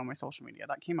posted it on my social media.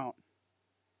 That came out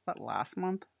last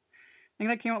month. I think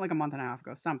that came out like a month and a half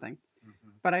ago, something.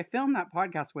 But I filmed that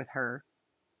podcast with her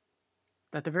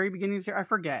at the very beginning of the year. I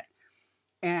forget.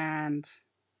 And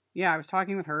yeah, I was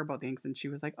talking with her about the inks, and she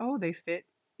was like, oh, they fit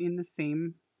in the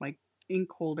same like ink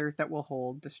holders that will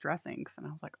hold distress inks. And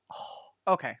I was like,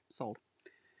 oh, okay, sold.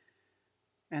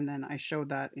 And then I showed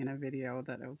that in a video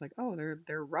that I was like, oh,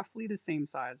 they're roughly the same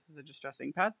size as a distress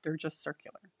ink pad. They're just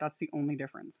circular. That's the only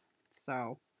difference.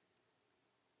 So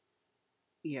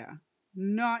yeah,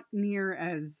 not near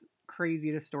as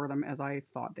crazy to store them as I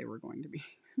thought they were going to be.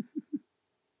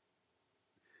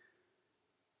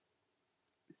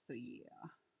 So yeah.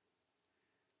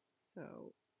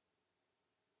 So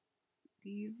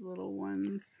these little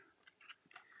ones,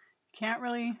 you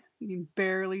can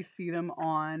barely see them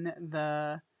on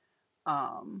the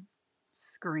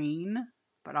screen,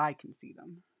 but I can see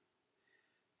them.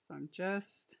 So I'm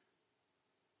just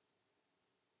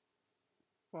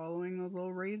following those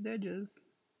little raised edges.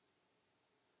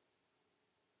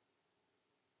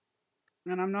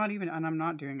 And I'm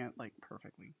not doing it like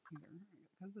perfectly either,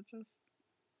 because it just,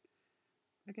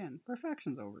 again,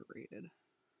 perfection's overrated.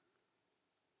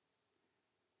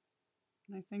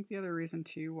 And I think the other reason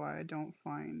too why I don't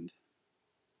find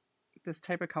this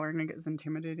type of coloring as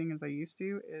intimidating as I used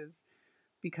to is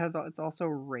because it's also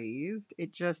raised.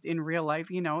 It just, in real life,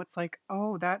 it's like,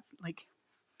 oh, that's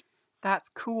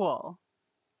cool.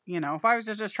 If I was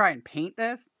to just try and paint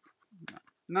this,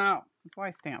 no. That's why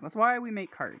I stamp. That's why we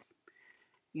make cards.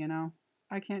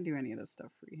 I can't do any of this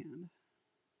stuff freehand.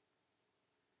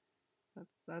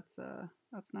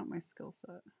 That's not my skill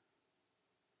set.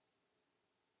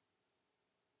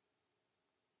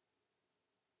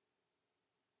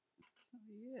 So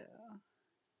yeah.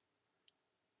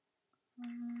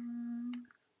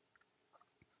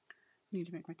 Need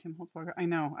to make my Tim Holtz water. I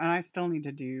know, and I still need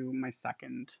to do my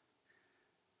second,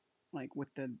 like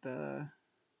with the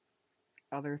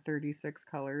other 36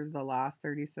 colors, the last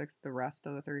 36, the rest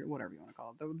of the 30, whatever you want to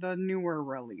call it, the newer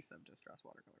release of Distress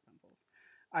Watercolor pencils.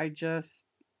 I just,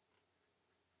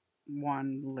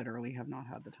 one, literally have not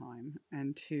had the time,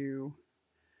 and two,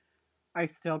 I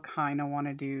still kind of want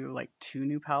to do like 2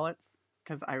 new palettes,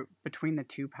 because between the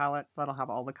 2 palettes that'll have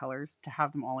all the colors, to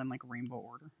have them all in like rainbow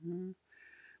order.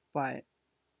 But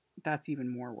that's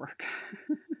even more work.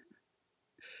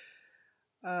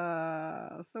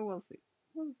 So we'll see.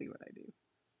 We'll see what I do.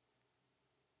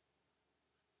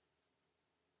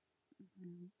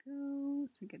 There we go.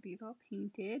 So we get these all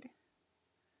painted.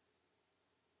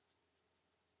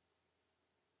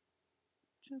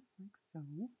 Just like so.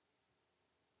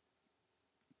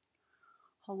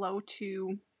 Hello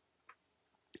to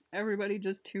everybody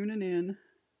just tuning in.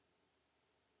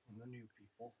 And the new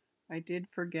people. I did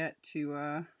forget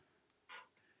to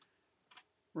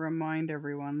remind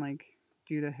everyone, like,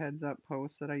 do the heads up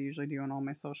posts that I usually do on all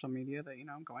my social media that,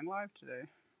 I'm going live today.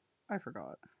 I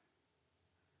forgot.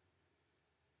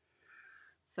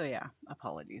 So yeah,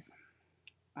 apologies.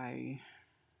 I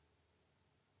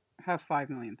have 5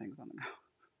 million things on the go.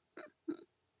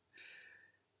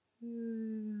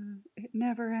 It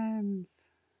never ends.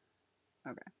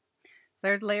 Okay. So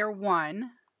there's layer 1.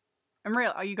 I'm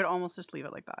real. You could almost just leave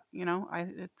it like that.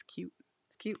 It's cute.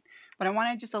 It's cute. But I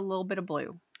wanted just a little bit of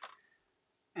blue.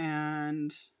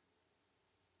 And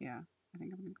yeah, I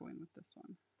think I'm going to go in with this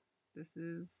one. This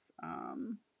is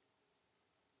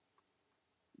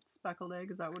Speckled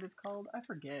Egg. Is that what it's called? I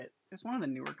forget. It's one of the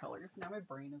newer colors. Now my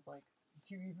brain is like,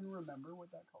 do you even remember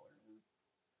what that color is?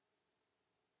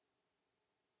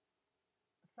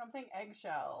 Something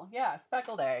eggshell. Yeah,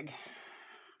 Speckled Egg.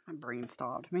 My brain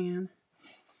stopped, man.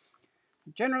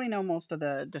 I generally know most of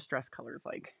the distress colors,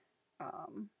 like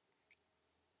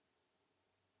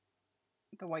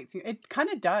the white. It kind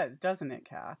of does, doesn't it,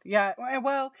 Kath? Yeah.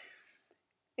 Well,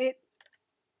 it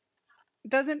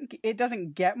doesn't. It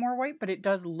doesn't get more white, but it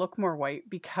does look more white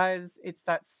because it's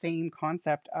that same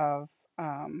concept of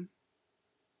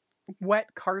wet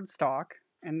cardstock,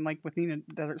 and like with Neenah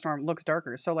Desert Storm, looks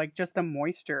darker. So like just the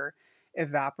moisture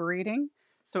evaporating,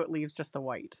 so it leaves just the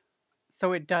white.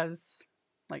 So it does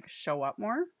like show up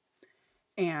more.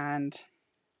 And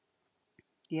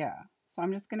yeah, so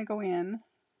I'm just gonna go in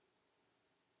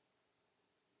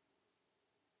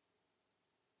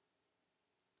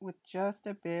with just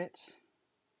a bit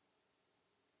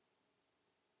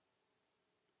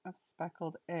of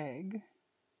Speckled Egg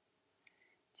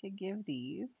to give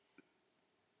these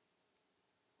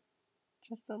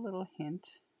just a little hint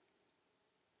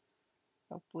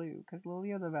of blue, because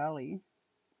Lily of the Valley,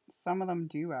 some of them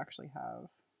do actually have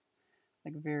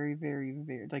like very, very,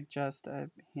 very, like just a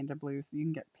hint of blue. So you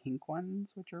can get pink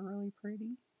ones, which are really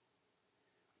pretty.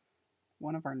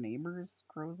 One of our neighbors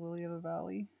grows Lily of the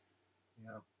Valley.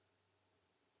 Yep.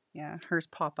 Yeah, hers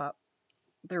pop up.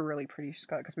 They're really pretty. She's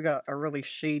got, because we got a really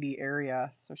shady area,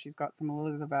 so she's got some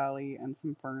Lily of the Valley and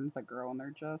some ferns that grow, and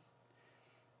they're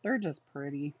just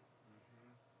pretty.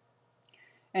 Mm-hmm.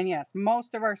 And yes,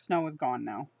 most of our snow is gone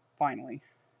now. Finally,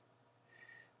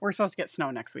 we're supposed to get snow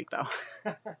next week, though.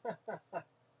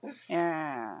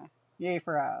 Yeah, yay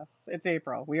for us! It's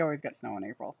April. We always get snow in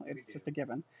April. It's just a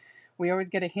given. We always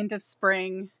get a hint of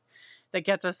spring that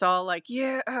gets us all like,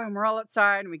 yeah, we're all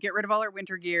outside, and we get rid of all our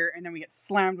winter gear, and then we get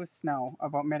slammed with snow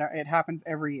about mid. It happens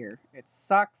every year. It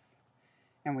sucks,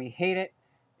 and we hate it.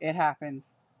 It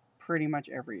happens pretty much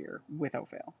every year without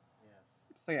fail. Yes.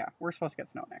 So yeah, we're supposed to get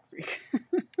snow next week.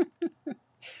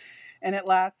 And it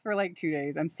lasts for like 2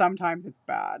 days, and sometimes it's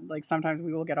bad. Like sometimes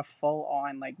we will get a full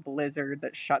on like blizzard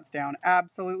that shuts down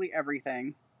absolutely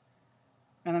everything,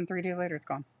 and then 3 days later it's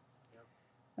gone. Yep.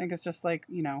 I think it's just like,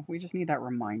 we just need that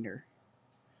reminder.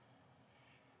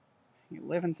 You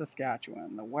live in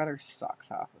Saskatchewan. The weather sucks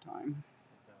half the time.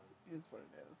 It does. It is what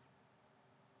it is.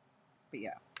 But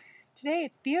yeah, today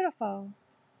it's beautiful.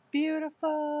 It's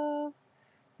beautiful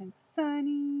and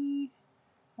sunny.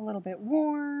 A little bit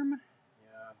warm.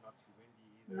 Yeah, not too windy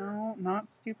either. No, not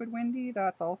stupid windy.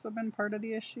 That's also been part of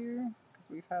the issue, because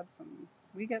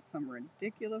we get some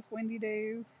ridiculous windy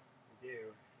days. We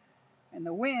do. And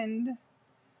the wind,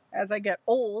 as I get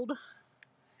old,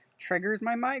 triggers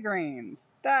my migraines.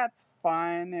 That's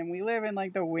fun, and we live in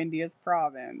like the windiest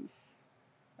province.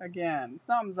 Again,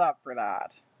 thumbs up for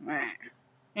that.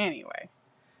 Anyway.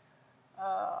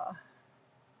 I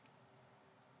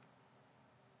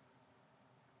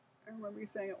remember you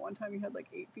saying at one time you had like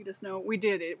 8 feet of snow. We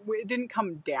did. It didn't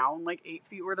come down like 8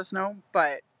 feet worth of snow,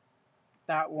 but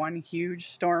that one huge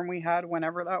storm we had,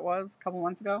 whenever that was, a couple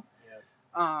months ago.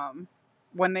 Yes.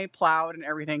 When they plowed and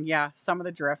everything, yeah, some of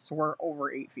the drifts were over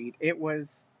 8 feet. It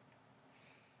was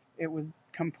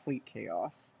complete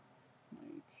chaos.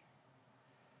 Like,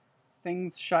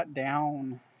 things shut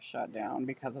down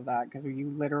because of that, because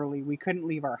we couldn't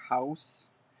leave our house.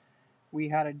 We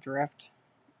had a drift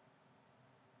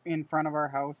in front of our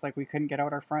house, like we couldn't get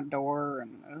out our front door,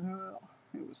 and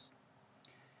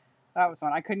that was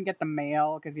fun. I couldn't get the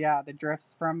mail because the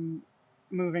drifts from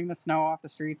moving the snow off the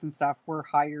streets and stuff were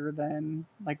higher than,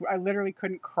 like, I literally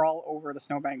couldn't crawl over the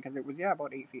snowbank because it was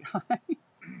about 8 feet high.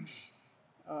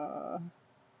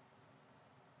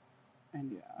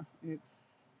 And yeah, it's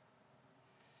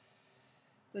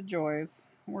the joys.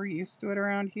 We're used to it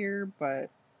around here, but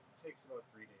It takes about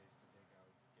 3 days to dig out,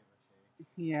 give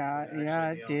or take.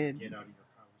 yeah, it did. Get out of your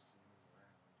house and move around.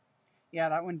 Yeah,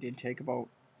 that one did take about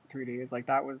 3 days. Like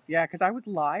that was, because I was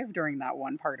live during that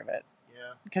one part of it.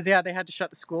 Yeah. Because they had to shut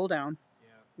the school down. Yeah.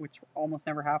 Which almost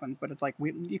never happens, but it's like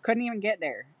you couldn't even get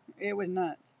there. It was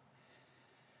nuts.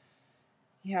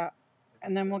 Yeah.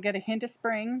 And then we'll get a hint of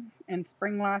spring, and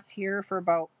spring lasts here for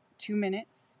about 2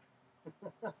 minutes.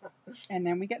 And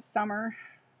then we get summer.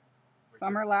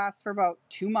 Summer lasts for about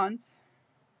 2 months.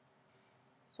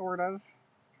 Sort of.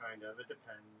 Kind of. It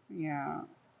depends. Yeah.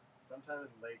 Sometimes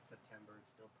late September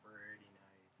it's still pretty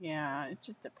nice. Yeah, it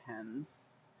just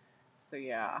depends. So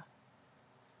yeah.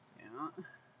 Yeah.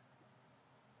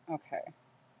 Okay.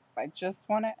 I just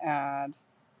want to add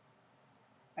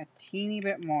a teeny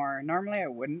bit more. Normally I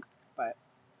wouldn't, but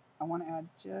I want to add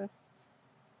just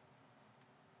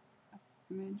a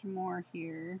smidge more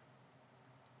here.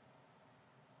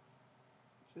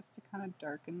 Just to kind of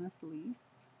darken this leaf.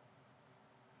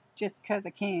 Just because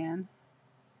I can.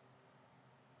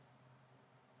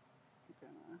 I'm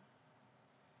gonna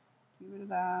do a bit of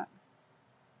that.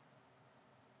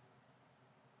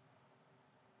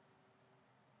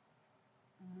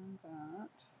 And that.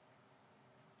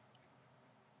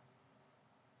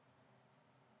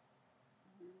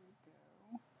 There we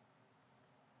go.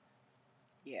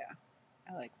 Yeah,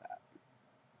 I like that.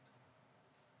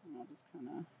 And I'll just kind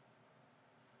of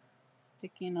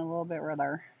stick in a little bit right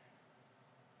there.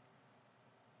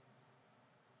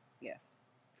 Yes,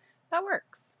 that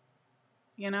works.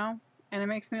 You know, and it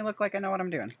makes me look like I know what I'm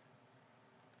doing.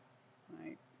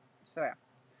 Right. So yeah,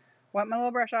 wipe my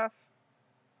little brush off,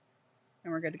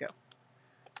 and we're good to go.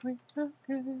 We are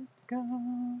good to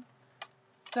go.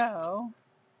 So,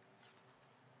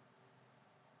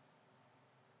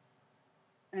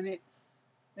 and it's,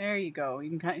 there you go. You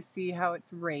can kind of see how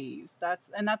it's raised.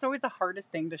 That's always the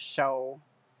hardest thing to show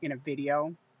in a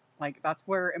video. Like, that's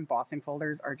where embossing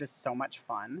folders are just so much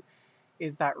fun,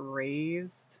 is that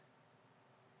raised,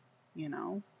 you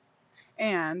know.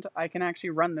 And I can actually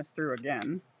run this through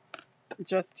again,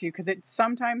 just to, because it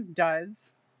sometimes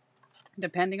does,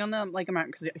 depending on the like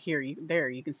amount, because here,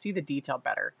 you can see the detail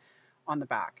better on the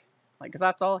back. Like, because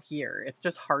that's all here. It's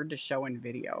just hard to show in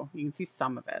video. You can see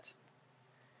some of it,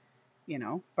 you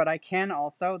know, but I can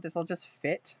also, this will just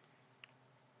fit.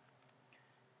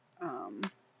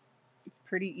 It's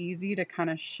pretty easy to kind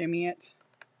of shimmy it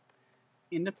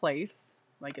into place.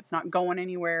 Like, it's not going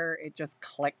anywhere. It just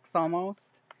clicks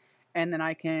almost. And then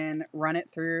I can run it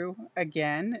through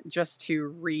again just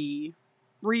to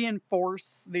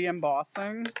reinforce the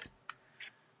embossing.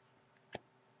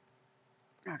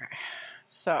 Okay,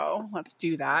 so let's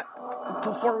do that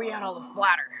before we add all the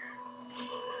splatter.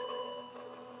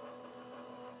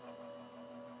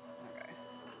 Okay.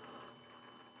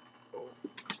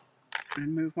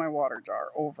 And move my water jar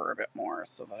over a bit more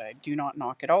so that I do not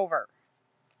knock it over.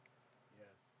 Yes.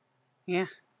 Yeah.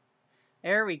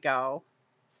 There we go.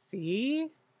 See?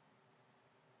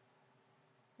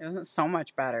 Isn't it so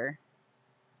much better?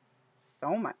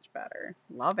 So much better.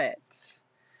 Love it.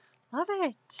 Love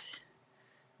it.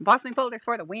 Embossing folders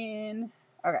for the win.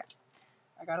 Okay.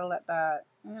 I gotta let that,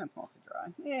 it's mostly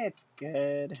dry. It's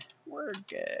good. We're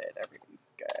good. Everything's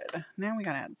good. Now we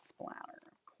gotta add splatter,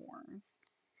 of course.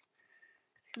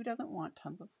 Who doesn't want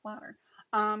tons of splatter?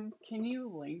 Can you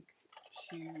link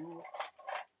to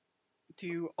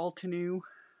do Altenew?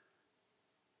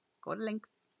 Go to link.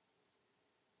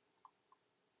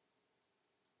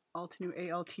 Altenew,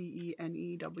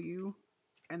 ALTENEW,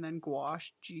 and then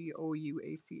gouache,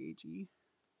 GOUACHE.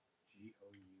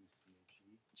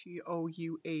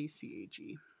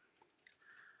 GOUACHE.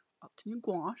 Altenew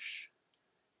gouache.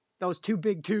 Those two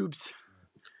big tubes.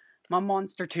 My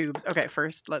monster tubes. Okay,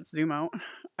 first let's zoom out.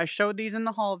 I showed these in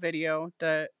the haul video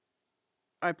that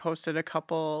I posted a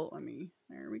couple.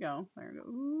 There we go. There we go.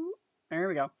 Ooh, there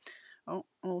we go. Oh,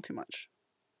 a little too much.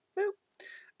 Boop.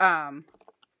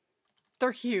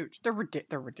 They're huge. They're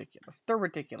ridiculous. They're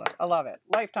ridiculous. I love it.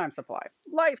 Lifetime supply.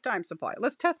 Lifetime supply.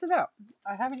 Let's test it out.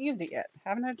 I haven't used it yet.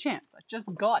 Haven't had a chance. I just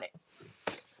got it.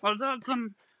 Let's add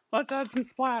some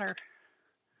splatter.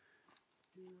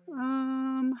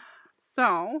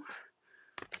 So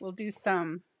we'll do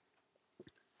some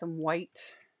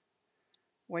white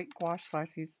gouache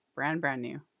slices. Brand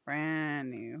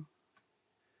new.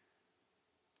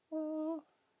 Oh.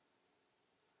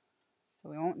 So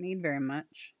we won't need very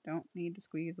much. Don't need to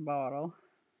squeeze the bottle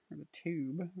or the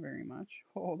tube very much.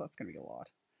 Oh, that's gonna be a lot.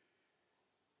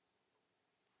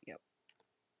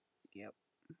 Yep.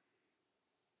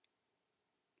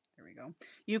 There we go.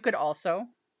 You could also,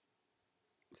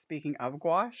 speaking of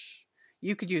gouache,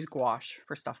 you could use gouache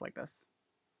for stuff like this.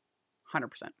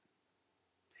 100%.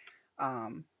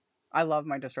 I love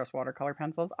my distress watercolor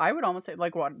pencils. I would almost say,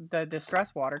 like, what the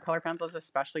distress watercolor pencils,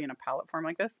 especially in a palette form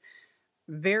like this,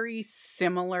 very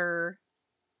similar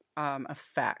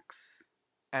effects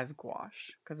as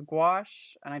gouache. Because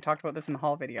gouache, and I talked about this in the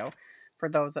haul video, for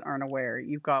those that aren't aware,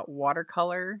 you've got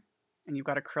watercolor and you've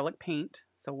got acrylic paint.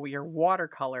 So your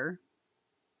watercolor,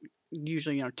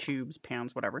 usually, you know, tubes,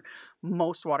 pans, whatever,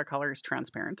 most watercolor is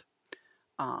transparent.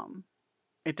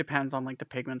 It depends on like the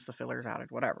pigments, the fillers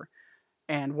added, whatever.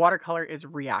 And watercolor is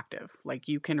reactive. Like,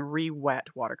 you can re-wet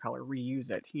watercolor, reuse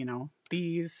it, you know.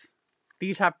 These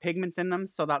have pigments in them,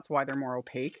 so that's why they're more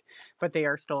opaque, but they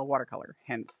are still a watercolor.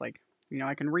 Hence, like, you know,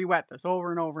 I can re-wet this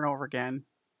over and over and over again.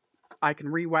 I can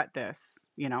re-wet this,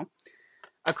 you know.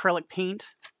 Acrylic paint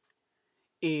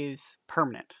is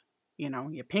permanent. You know,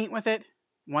 you paint with it.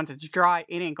 Once it's dry,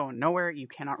 it ain't going nowhere. You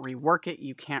cannot rework it.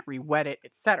 You can't re-wet it,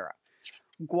 etc.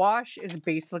 Gouache is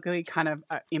basically kind of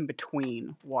in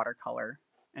between watercolor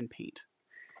and paint.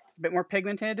 It's a bit more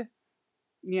pigmented,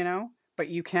 you know, but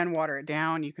you can water it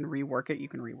down. You can rework it. You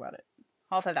can re-wet it.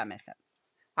 Hopefully that makes sense.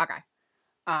 Okay.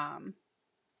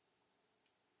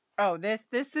 Oh,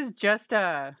 this is just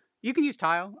you can use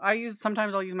tile.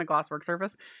 Sometimes I'll use my glasswork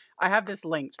surface. I have this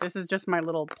linked. This is just my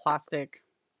little plastic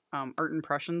Art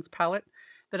Impressions palette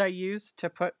that I use to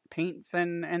put paints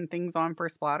and things on for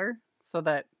splatter, so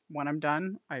that when I'm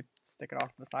done, I stick it off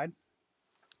to the side.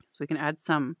 So we can add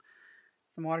some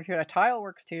water to it. A tile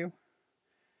works too.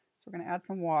 So we're going to add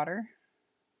some water.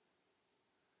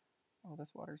 Oh,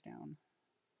 this water's down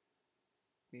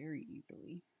very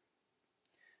easily.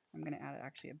 I'm going to add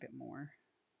actually a bit more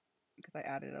because I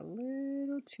added a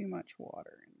little too much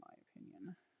water in my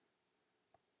opinion.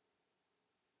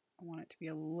 I want it to be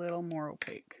a little more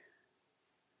opaque.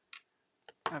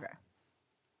 Okay.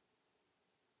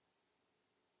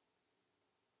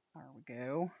 There we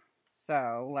go.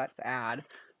 So let's add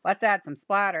some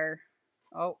splatter.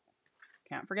 Oh,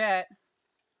 can't forget.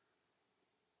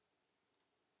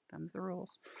 Them's the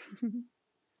rules.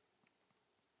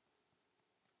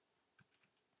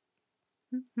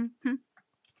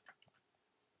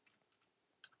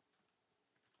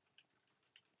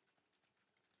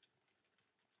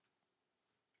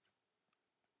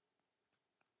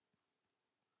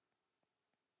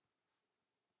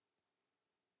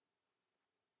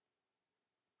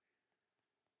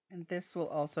 And this will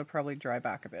also probably dry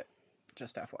back a bit,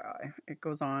 just FYI. It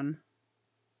goes on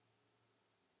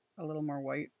a little more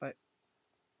white, but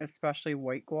especially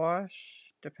white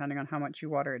gouache, depending on how much you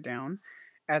water it down,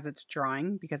 as it's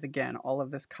drying, because again, all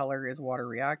of this color is water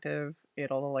reactive,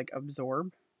 it'll like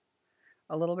absorb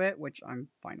a little bit, which I'm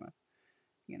fine with,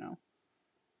 you know.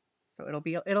 So it'll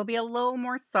be a little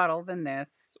more subtle than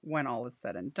this when all is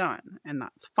said and done, and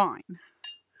that's fine.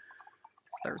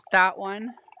 So there's that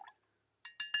one.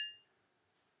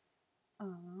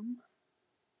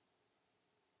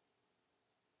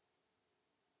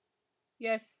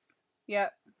 Yes.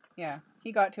 Yep. Yeah.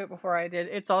 He got to it before I did.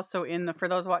 It's also in the, for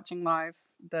those watching live,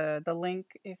 the link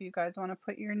if you guys want to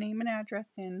put your name and address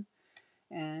in,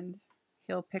 and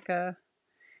he'll pick a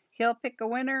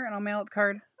winner and I'll mail out the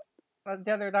card.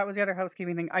 That was the other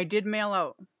housekeeping thing. I did mail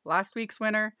out last week's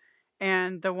winner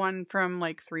and the one from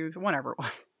like 3 weeks, whatever it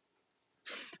was.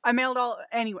 I mailed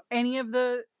any of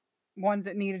the ones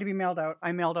that needed to be mailed out,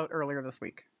 I mailed out earlier this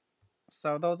week.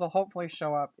 So those will hopefully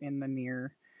show up in the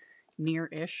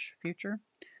near-ish future.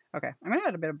 Okay, I'm gonna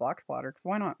add a bit of black splatter because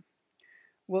why not?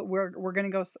 We're gonna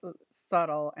go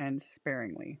subtle and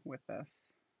sparingly with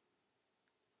this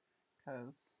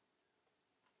because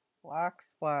black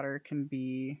splatter can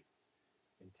be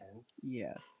intense.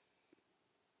 Yes,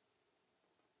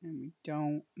 and we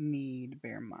don't need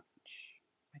very much.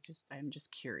 I'm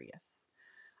just curious.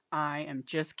 I am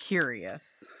just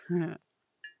curious. So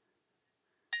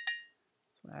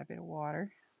add a bit of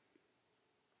water.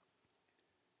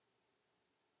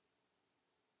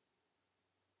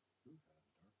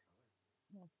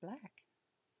 Well, it's black.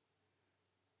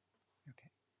 Okay.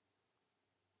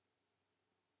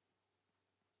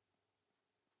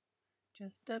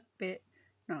 Just a bit,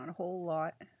 not a whole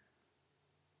lot.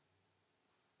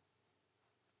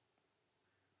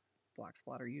 Black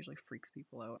splatter usually freaks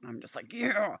people out, and I'm just like,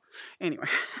 yeah. Anyway,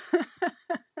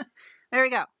 there we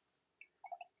go.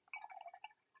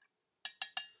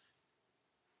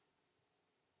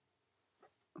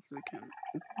 So we can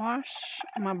wash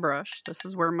my brush. This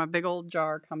is where my big old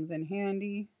jar comes in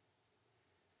handy.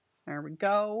 There we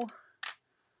go.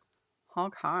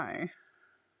 Okay.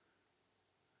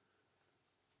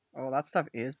 Oh, that stuff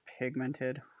is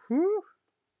pigmented. Whew.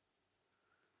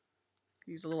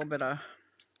 Use a little bit of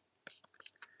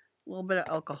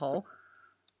alcohol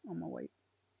on my white.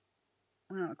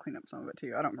 I'm gonna clean up some of it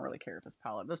too. I don't really care if this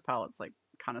palette's like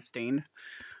kind of stained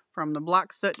from the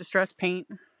black soot distress paint,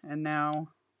 and now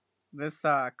this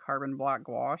carbon black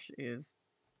gouache is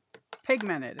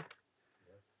pigmented.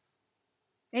 Yes.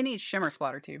 It needs shimmer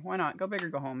splatter too. Why not? Go big or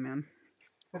go home, man.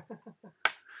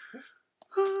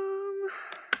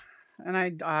 And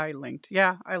I linked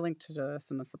to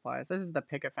this in the supplies. This is the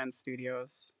Picket Fence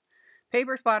Studios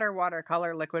paper splatter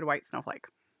watercolor liquid white snowflake,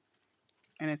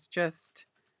 and it's just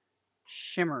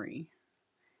shimmery.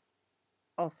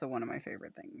 Also one of my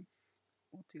favorite things.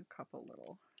 We'll do a couple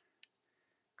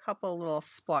little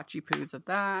splotchy poos of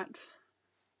that,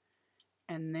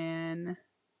 and then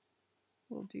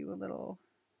we'll do a little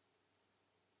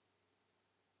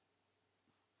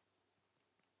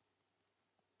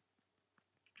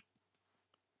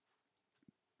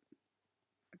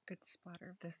good splatter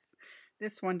of this.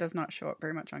 This one does not show up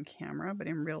very much on camera, but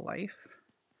in real life,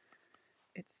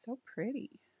 it's so pretty.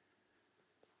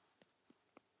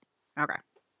 Okay.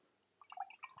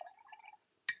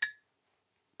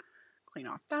 Clean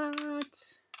off that.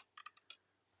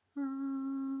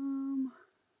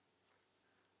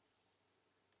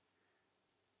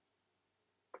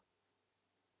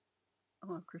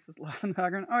 Oh, Chris is laughing in the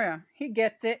background. Oh yeah, he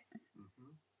gets it.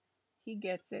 Mm-hmm. He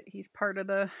gets it. He's part of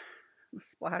the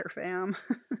splatter fam.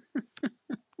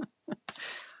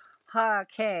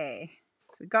 Okay,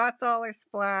 so we got all our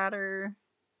splatter.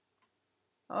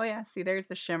 Oh yeah, see, there's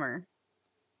the shimmer.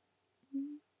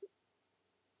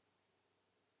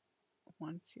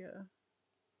 Once you,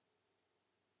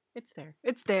 it's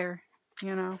there,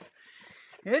 you know,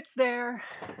 it's there.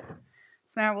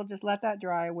 So now we'll just let that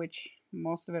dry, which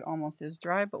most of it almost is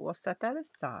dry, but we'll set that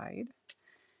aside.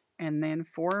 And then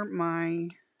for my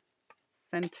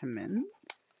sentiments,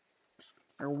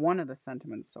 or one of the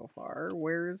sentiments so far,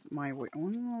 where's my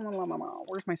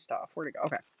stuff? Where'd it go?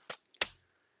 Okay.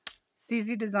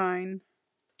 CZ Design,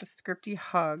 the Scripty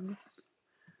Hugs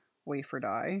wafer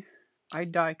die. I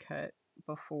die cut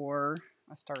before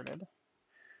I started,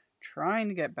 trying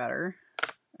to get better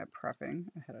at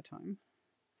prepping ahead of time.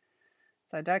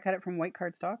 So I die cut it from white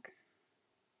cardstock,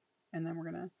 and then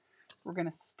we're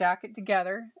gonna stack it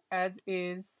together as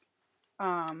is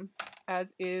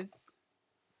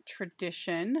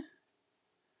tradition.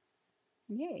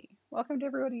 Yay! Welcome to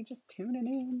everybody just tuning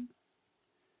in.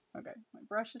 Okay, my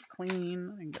brush is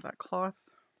clean. I can get that cloth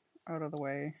out of the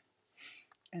way,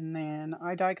 and then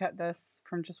I die cut this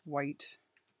from just white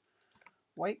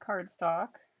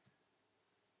cardstock,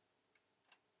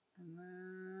 and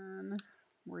then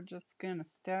we're just gonna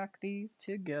stack these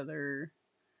together.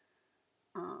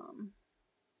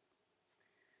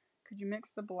 Could you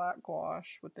mix the black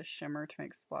gouache with the shimmer to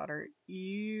make splatter?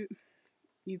 You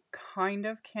kind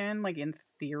of can, like in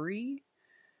theory.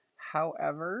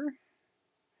 However,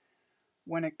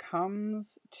 when it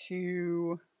comes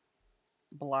to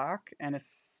black, and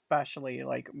especially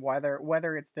like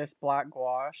whether it's this black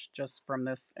gouache just from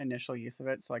this initial use of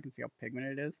it, so I can see how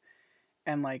pigmented it is,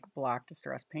 and like black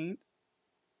distress paint,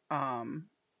 the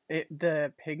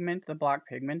black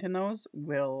pigment in those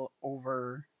will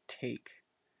overtake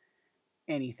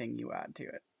anything you add to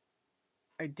it.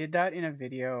 I did that in a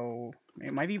video.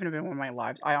 It might even have been one of my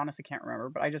lives. I honestly can't remember,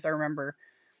 but I remember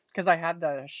because I had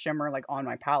the shimmer like on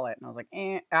my palette, and I was like,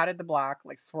 added the black,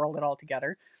 like swirled it all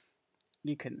together.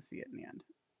 You couldn't see it in the end.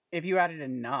 If you added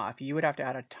enough, you would have to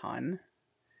add a ton.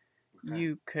 Okay.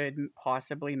 You could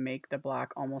possibly make the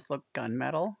black almost look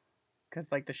gunmetal,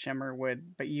 because like the shimmer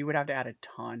would, but you would have to add a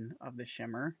ton of the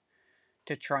shimmer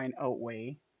to try and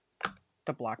outweigh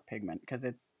the black pigment, because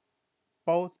it's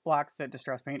both black soot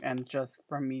distress paint, and just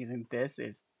from me using this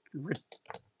is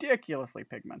ridiculously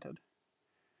pigmented.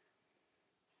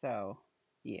 So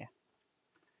yeah,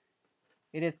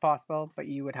 it is possible, but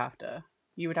you would have to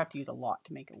use a lot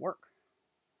to make it work.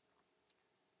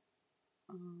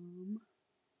 I'm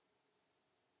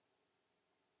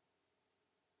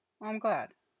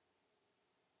glad.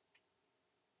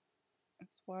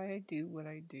 That's why I do what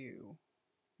I do.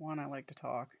 One, I like to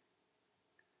talk.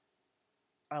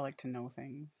 I like to know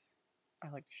things. I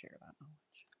like to share that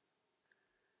knowledge.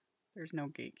 There's no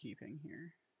gatekeeping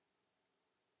here.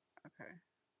 Okay,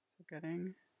 so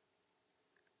getting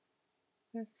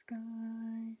this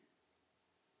guy.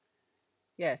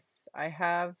 Yes, I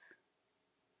have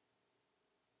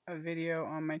a video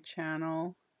on my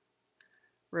channel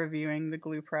reviewing the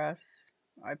glue press.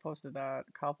 I posted that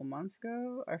a couple months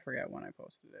ago. I forget when I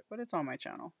posted it, but it's on my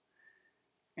channel.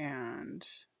 And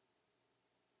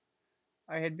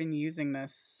I had been using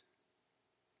this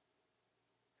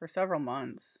for several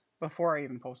months before I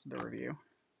even posted the review,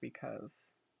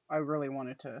 because I really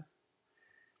wanted to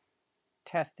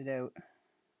test it out.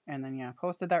 And then yeah,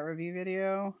 posted that review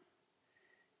video,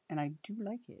 and I do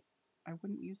like it. I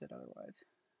wouldn't use it otherwise,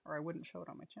 or I wouldn't show it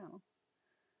on my channel.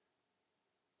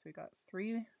 So we got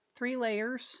three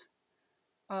layers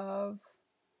of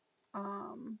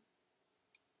how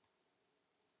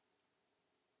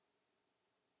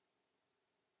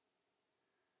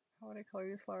would I color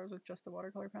these flowers with just the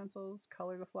watercolor pencils?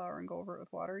 Color the flower and go over it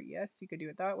with water? Yes, you could do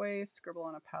it that way. Scribble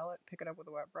on a palette, pick it up with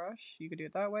a wet brush. You could do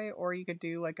it that way, or you could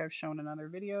do like I've shown in other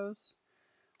videos,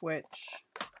 which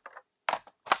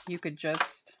you could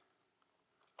just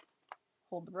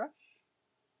hold the brush.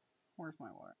 Where's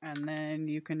my water? And then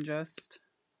you can just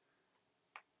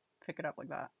pick it up like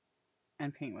that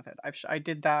and paint with it. I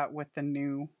did that with the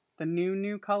new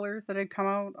colors that had come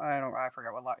out. I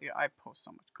forget what I post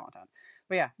so much content.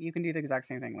 But yeah, you can do the exact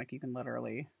same thing. Like you can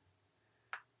literally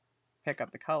pick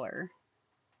up the color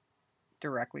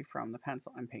directly from the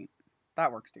pencil and paint.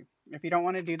 That works too. If you don't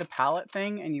want to do the palette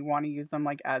thing and you want to use them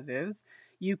like as is,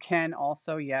 you can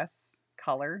also, yes,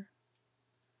 color.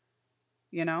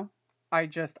 You know, I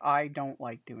don't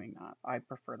like doing that. I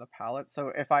prefer the palette. So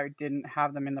if I didn't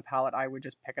have them in the palette, I would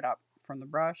just pick it up from the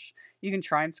brush. You can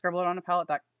try and scribble it on a palette.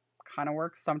 That kind of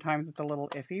works. Sometimes it's a little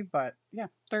iffy, but yeah,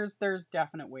 there's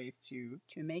definite ways to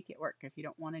make it work if you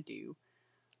don't want to do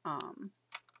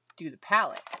the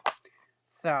palette.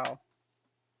 So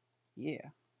yeah.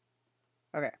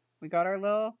 Okay, we got our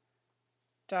little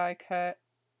die cut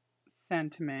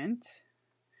sentiment.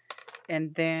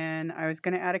 And then I was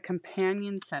going to add a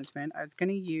companion sentiment. I was going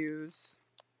to use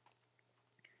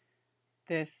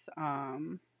this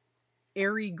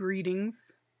Airy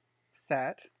Greetings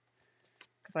set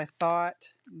because I thought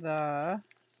the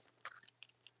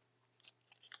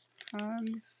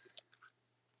hugs,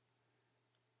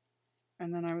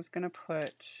 and then I was going to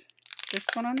put this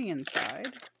one on the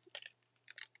inside.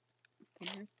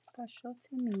 They're special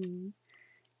to me.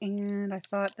 And I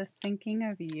thought the thinking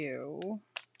of you.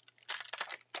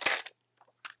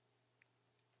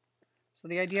 So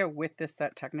the idea with this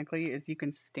set technically is you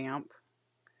can stamp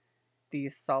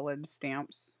these solid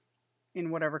stamps in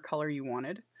whatever color you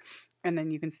wanted. And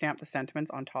then you can stamp the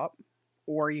sentiments on top.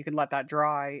 Or you can let that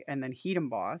dry and then heat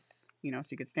emboss. You know, so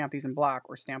you could stamp these in black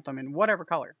or stamp them in whatever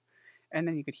color. And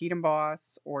then you could heat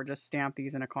emboss or just stamp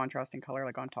these in a contrasting color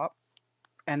like on top.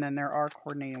 And then there are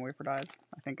coordinating wafer dies.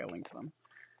 I think I linked them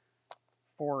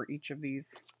for each of these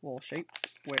little shapes,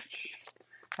 which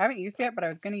I haven't used yet, but I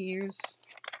was going to use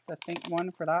the Think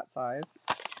one for that size.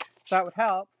 So that would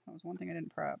help. That was one thing I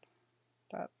didn't prep.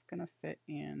 That's going to fit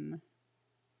in.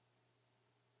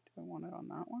 Do I want it on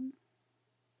that one?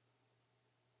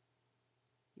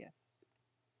 Yes.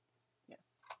 Yes.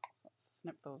 So let's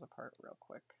snip those apart real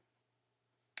quick.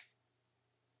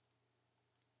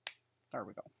 There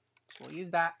we go. So we'll use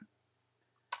that.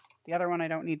 The other one I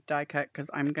don't need die cut because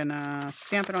I'm going to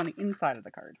stamp it on the inside of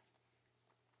the card.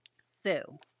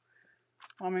 So,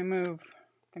 let me move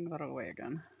things out of the way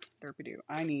again. Derpy-doo.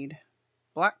 I need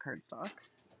black cardstock.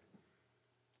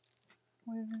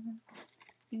 Where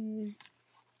is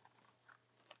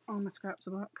all my scraps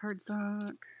of black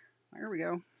cardstock? There we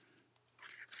go.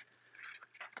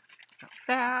 Got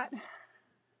that.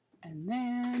 And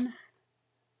then,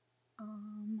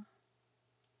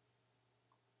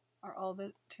 are all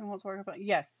the Tim Holtz Watercolor?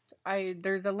 Yes,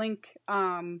 there's a link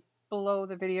below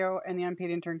the video, and the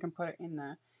unpaid intern can put it in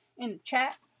the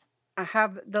chat. I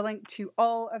have the link to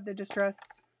all of the distress.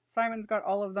 Simon's got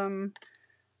all of them.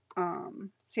 So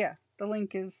yeah, the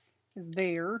link is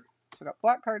there. So we got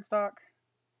black cardstock.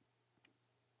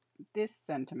 This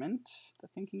sentiment, the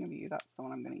thinking of you, that's the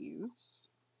one I'm going to use.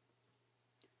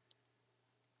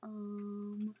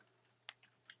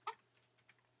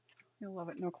 You'll love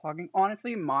it. No clogging.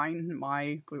 Honestly, mine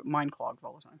clogs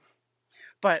all the time.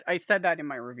 But I said that in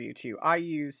my review too. I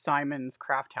use Simon's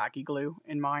Craft Tacky glue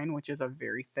in mine, which is a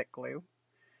very thick glue.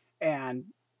 And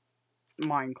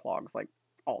mine clogs like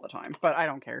all the time. But I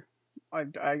don't care. I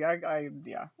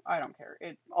don't care.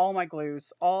 All of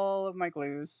my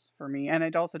glues for me. And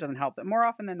it also doesn't help that more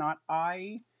often than not,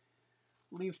 I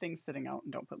leave things sitting out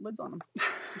and don't put lids on them.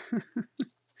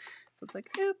 So it's like,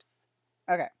 oops.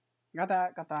 Okay. Got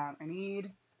that. I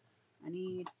need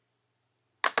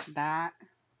that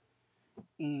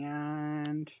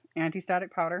and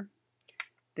anti-static powder.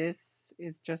 This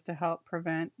is just to help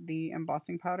prevent the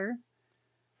embossing powder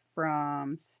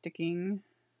from sticking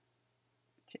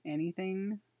to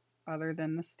anything other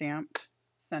than the stamped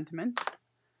sentiment.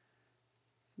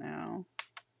 Now,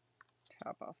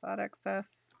 tap off that excess,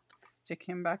 stick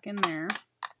him back in there.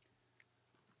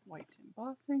 White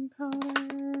embossing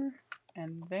powder.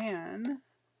 And then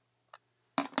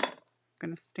I'm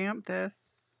going to stamp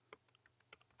this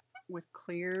with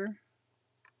clear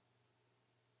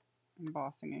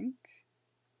embossing ink.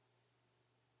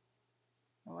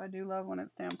 Oh, I do love when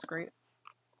it stamps great.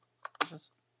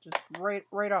 Just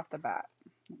right off the bat.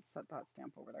 Let's set that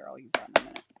stamp over there. I'll use that in a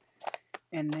minute.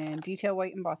 And then detail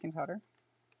white embossing powder.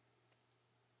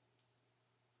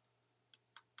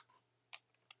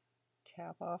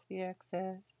 Tap off the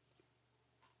excess.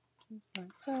 Just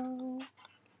like so.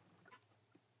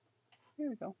 Here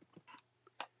we go.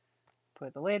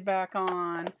 Put the lid back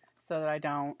on so that I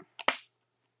don't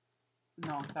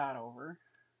knock that over.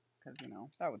 Because, you know,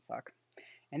 that would suck.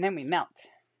 And then we melt.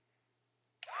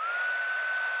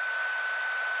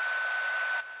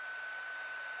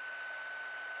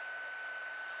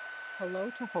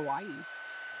 Hello to Hawaii.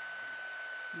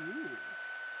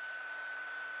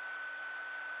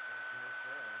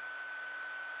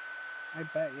 I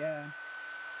bet, yeah.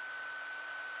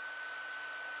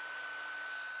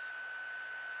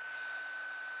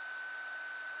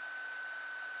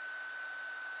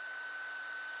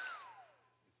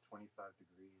 25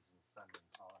 degrees and sunny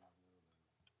all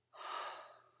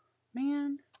in Honolulu.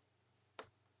 Man,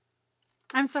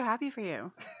 I'm so happy for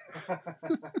you.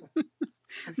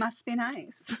 Must be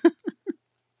nice.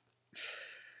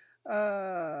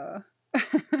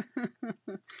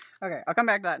 Okay, I'll come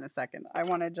back to that in a second. I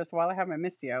want to just, while I have my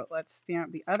Misty out, let's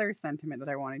stamp the other sentiment that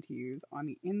I wanted to use on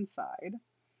the inside.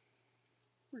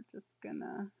 We're just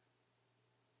gonna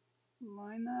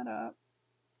line that up.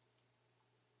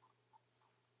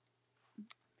 I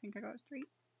think I got it straight.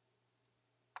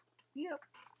 Yep,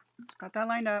 got that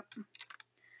lined up.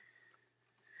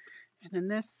 And then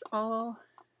this all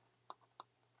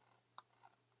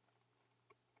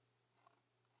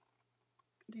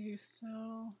do you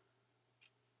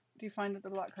find that the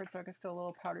black cardstock is still a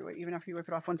little powdery weight even after you wipe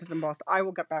it off once it's embossed? I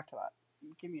will get back to that.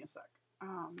 Give me a sec.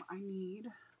 I need,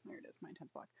 there it is, my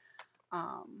intense black.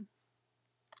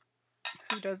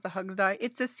 Who does the Hugs die?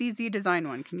 It's a CZ design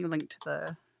one. Can you link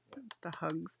to the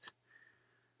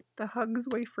Hugs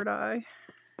wafer die?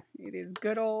 It is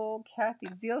good old Kathy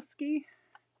Zielski.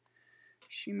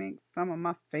 She makes some of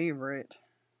my favorite.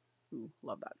 Ooh,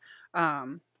 love that.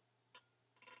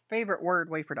 Favorite word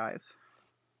wafer dies.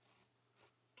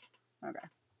 Okay,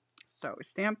 so we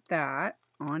stamp that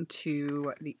onto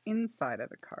the inside of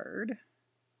the card.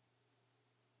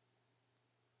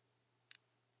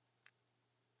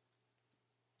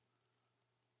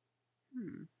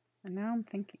 And now I'm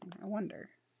thinking, I wonder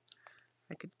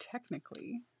if I could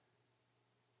technically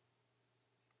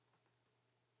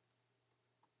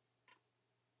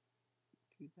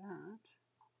do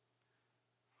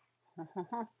that.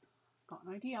 Got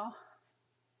an idea.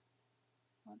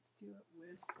 Let's do it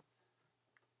with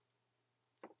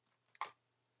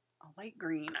a light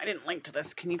green. I didn't link to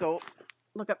this. Can you go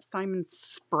look up Simon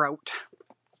Sprout?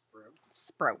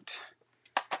 Sprout.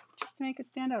 Just to make it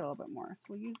stand out a little bit more. So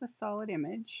we'll use the solid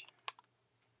image.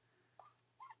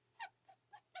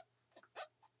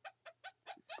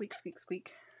 Squeak, squeak,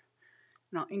 squeak.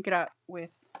 And I'll ink it up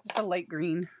with just a light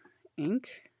green ink.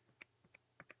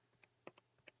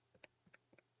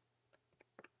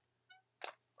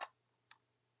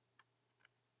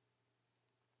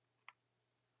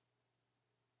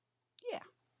 Yeah,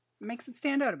 it makes it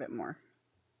stand out a bit more.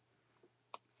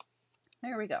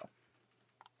 There we go.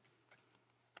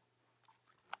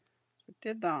 So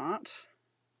did that.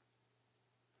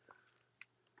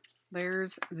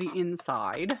 There's the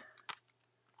inside.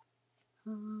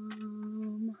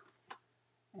 And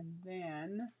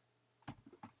then,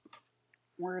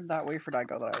 where'd that wafer die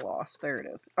go that I lost? There it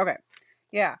is. Okay,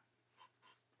 yeah.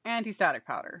 Anti-static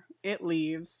powder. It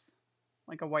leaves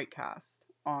like a white cast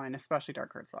on especially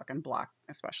dark cardstock and black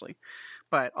especially.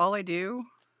 But all I do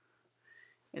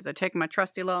is I take my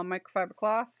trusty little microfiber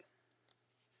cloth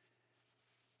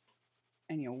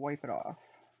and you wipe it off.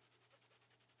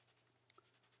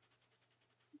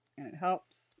 And it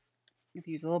helps if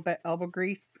you use a little bit elbow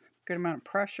grease, good amount of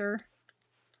pressure,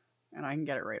 and I can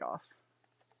get it right off.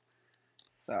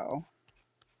 So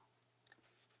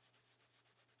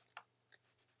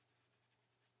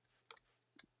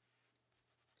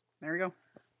there we go.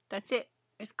 That's it.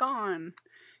 It's gone.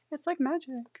 It's like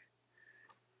magic.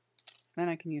 So then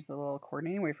I can use the little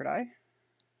coordinating wafer die.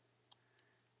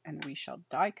 And we shall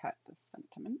die cut this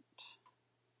sentiment.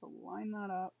 So line that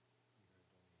up.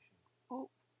 Oh,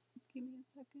 give me a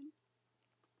second.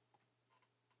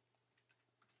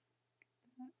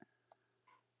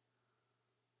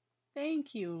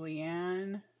 Thank you,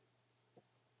 Leanne.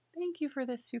 Thank you for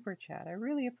this super chat. I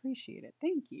really appreciate it.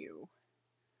 Thank you.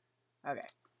 Okay.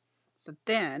 So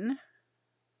then,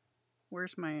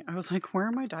 where's my, I was like, where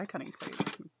are my die cutting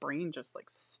plates? My brain just like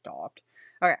stopped.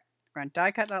 Okay. We're going to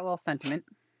die cut that little sentiment.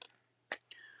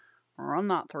 Run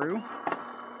that through.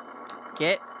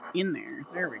 Get in there.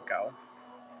 There we go.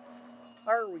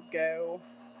 There we go.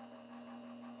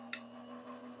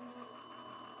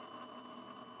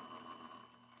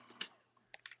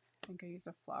 I think I used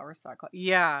a flower sock.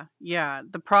 Yeah, yeah.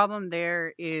 The problem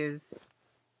there is,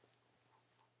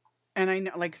 and I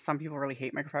know, like, some people really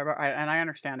hate microfiber, and I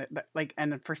understand it, but like,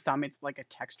 and for some, it's like a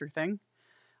texture thing.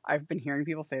 I've been hearing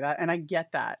people say that, and I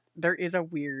get that. There is a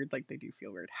weird, like, they do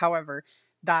feel weird. However,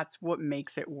 that's what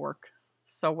makes it work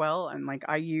so well, and like,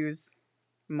 I use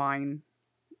mine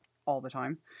all the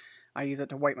time. I use it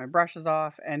to wipe my brushes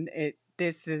off, and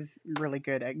this is really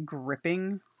good at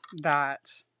gripping that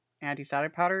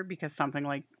anti-static powder, because something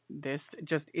like this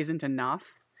just isn't enough.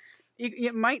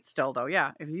 It might still, though,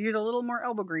 yeah. If you use a little more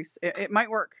elbow grease, it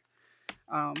might work.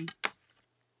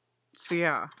 So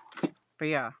yeah, but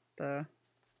yeah, my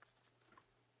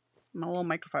little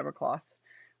microfiber cloth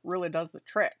really does the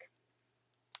trick.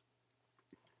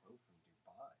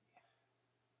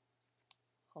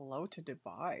 Hello to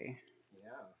Dubai.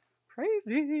 Yeah.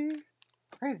 Crazy.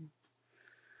 Crazy.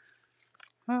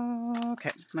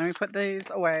 Okay, let me put these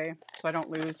away so I don't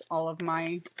lose all of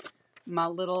my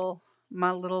little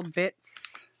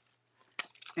bits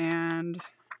and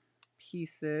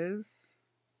pieces.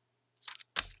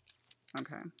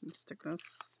 Okay, let's stick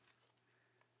this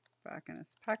back in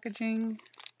its packaging.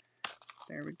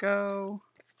 There we go.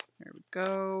 There we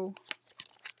go.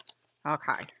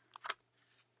 Okay.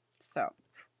 So,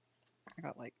 I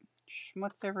got like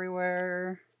schmutz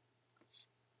everywhere.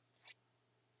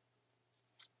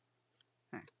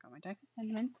 Okay, got my die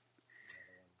assignments.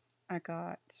 I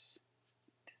got this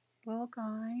little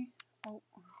guy. Oh,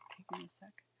 take me a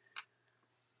sec.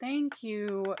 Thank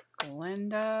you,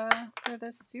 Glenda, for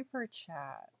the super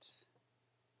chat.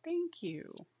 Thank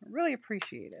you. I really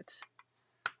appreciate it.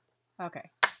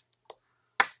 Okay.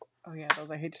 Oh yeah,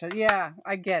 those I hate to say. Yeah,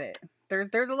 I get it.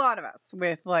 There's a lot of us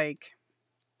with like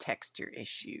texture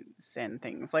issues and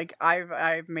things. Like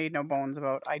I've made no bones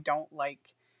about I don't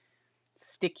like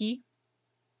sticky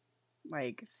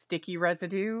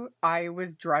residue. I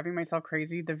was driving myself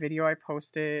crazy. The video I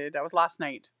posted, that was last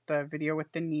night, the video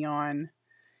with the neon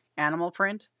animal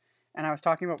print, and I was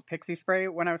talking about pixie spray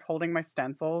when I was holding my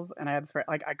stencils, and I had spray,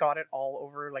 like I got it all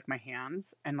over like my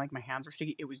hands, and like my hands were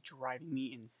sticky. It was driving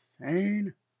me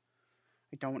insane.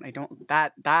 I don't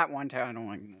that one time I don't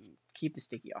want to keep the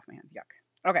sticky off my hands.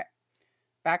 Yuck. Okay,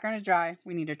 background is dry.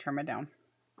 We need to trim it down.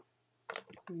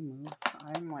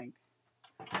 I'm like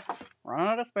running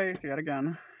out of space yet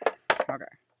again. Okay,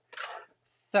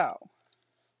 so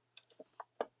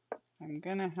I'm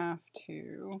gonna have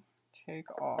to take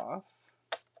off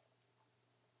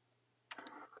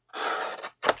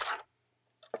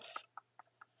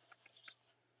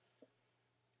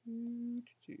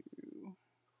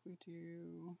we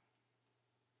do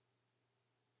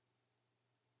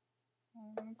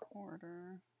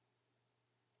 1/4.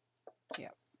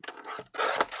 Yep.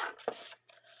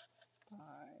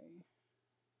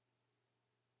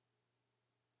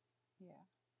 Yeah.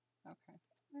 Okay.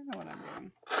 I know what I'm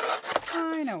doing.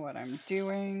 I know what I'm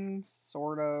doing.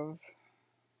 Sort of.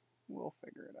 We'll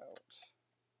figure it out.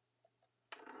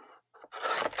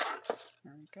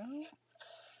 There we go.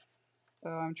 So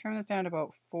I'm trimming this down to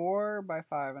about 4 by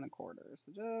 5 1/4.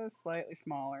 So just slightly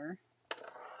smaller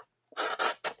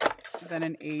than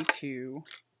an A2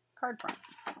 card front.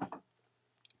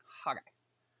 Okay.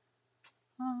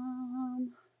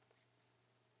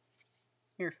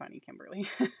 You're funny, Kimberly.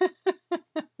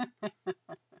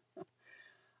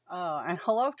 Oh, and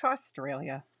hello to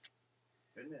Australia.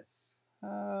 Goodness.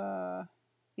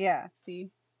 Yeah,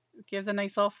 see, it gives a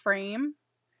nice little frame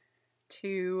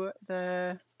to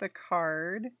the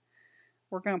card.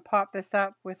 We're gonna pop this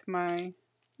up with my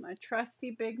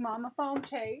trusty Big Mama foam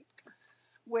tape,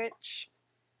 which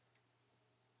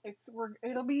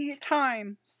it'll be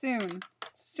time soon.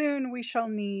 Soon we shall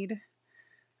need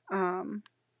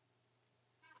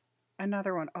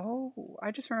another one. Oh,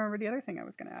 I just remembered the other thing I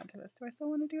was gonna add to this. Do I still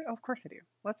want to do it? Oh, of course I do.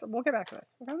 We'll get back to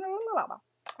this.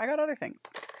 I got other things.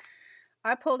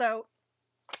 I pulled out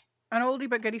an oldie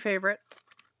but goodie favorite.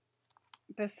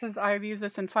 I've used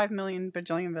this in 5 million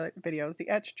bajillion videos. The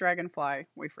ETCHED Dragonfly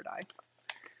wafer die.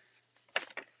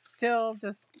 Still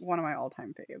just one of my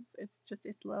all-time faves. It's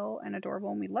little and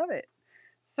adorable and we love it.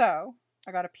 So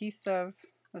I got there's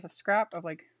a scrap of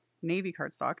like navy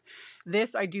cardstock.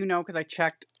 This I do know because I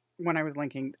checked when I was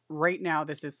linking. Right now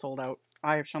this is sold out.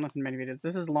 I have shown this in many videos.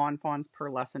 This is Lawn Fawn's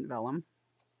Pearlescent Vellum.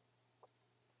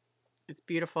 It's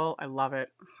beautiful. I love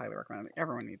it. Highly recommend it.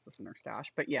 Everyone needs this in their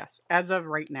stash. But yes, as of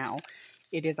right now,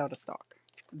 it is out of stock.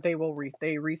 They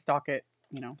restock it,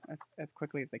 as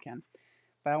quickly as they can.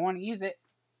 But I want to use it.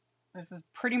 This is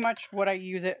pretty much what I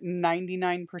use it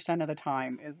 99% of the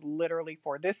time, is literally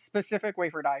for this specific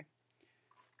wafer die.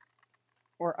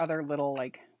 Or other little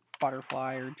like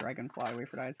butterfly or dragonfly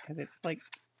wafer dies, because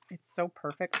it's so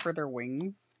perfect for their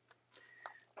wings.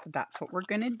 So that's what we're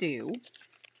gonna do.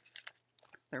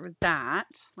 So there was that.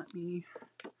 Let me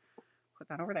put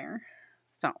that over there.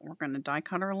 So we're gonna die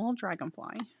cut our little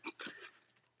dragonfly, because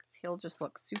he'll just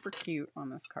look super cute on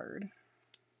this card.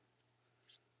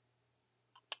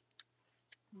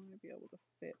 I'm going to be able to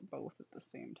fit both at the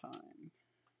same time,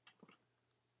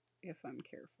 if I'm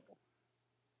careful.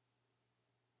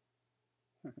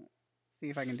 See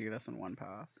if I can do this in one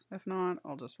pass. If not,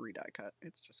 I'll just re-die cut.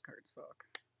 It's just cardstock.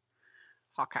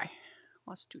 Okay,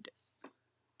 let's do this.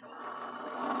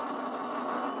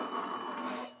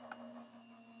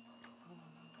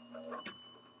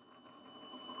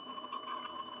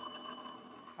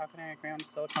 how can I make my own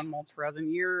silicone molds for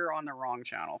resin? You're on the wrong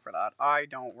channel for that. I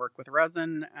don't work with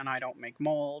resin and I don't make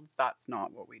molds. That's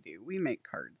not what we do. We make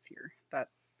cards here.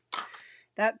 That's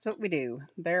what we do.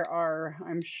 There are,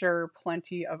 I'm sure,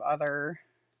 plenty of other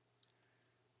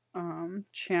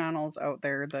channels out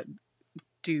there that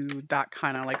do that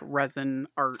kind of like resin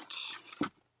art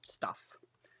stuff.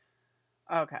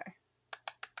 Okay.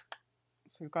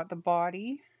 So we've got the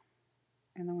body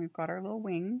and then we've got our little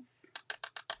wings.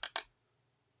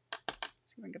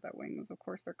 See if I can get that wings. Of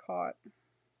course they're caught.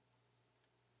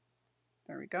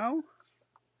 There we go.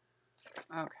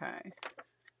 Okay.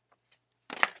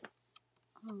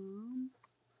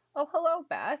 Oh, hello,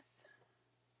 Beth.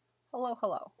 Hello,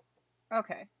 hello.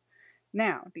 Okay.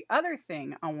 Now, the other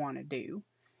thing I want to do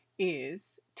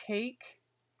is take...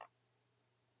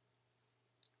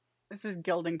 This is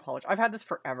Gilding polish. I've had this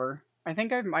forever. I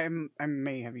think I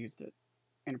may have used it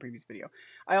in a previous video.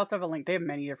 I also have a link. They have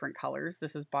many different colors.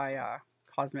 This is by Shimmer.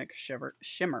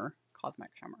 Cosmic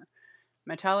Shimmer.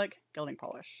 Metallic Gilding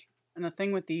polish. And the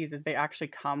thing with these is they actually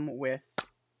come with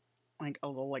like a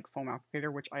little like foam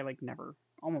applicator, which I like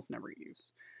almost never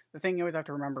use. The thing you always have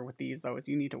to remember with these though is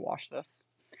you need to wash this.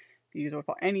 If you use it with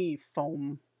any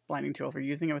foam blending tool, if you're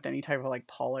using it with any type of like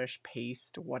polish,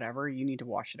 paste, whatever, you need to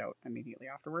wash it out immediately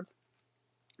afterwards.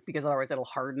 Because otherwise it'll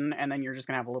harden and then you're just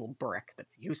going to have a little brick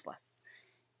that's useless.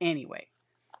 Anyway,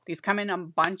 these come in a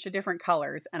bunch of different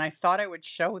colors and I thought I would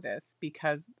show this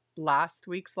because last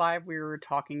week's live we were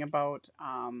talking about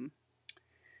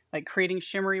like creating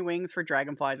shimmery wings for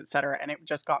dragonflies, etc. And it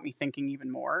just got me thinking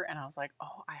even more. And I was like,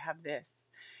 oh, I have this.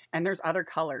 And there's other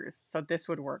colors, so this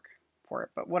would work for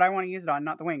it. But what I want to use it on,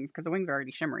 not the wings, because the wings are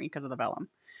already shimmery because of the vellum.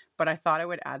 But I thought I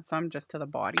would add some just to the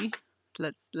body.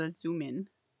 Let's zoom in.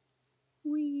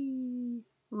 Whee!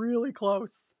 Really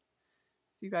close.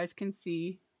 So you guys can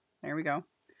see. There we go.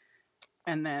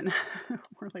 And then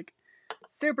we're like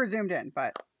super zoomed in,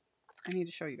 but I need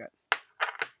to show you guys.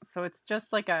 So it's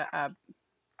just like a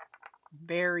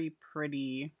very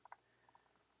pretty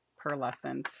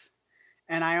pearlescent.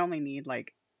 And I only need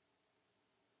like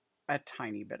a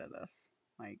tiny bit of this.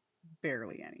 Like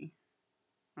barely any.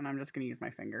 And I'm just going to use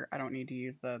my finger. I don't need to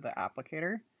use the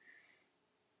applicator.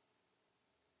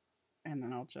 And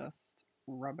then I'll just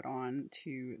rub it on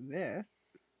to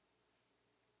this.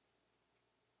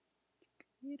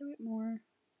 A little bit more.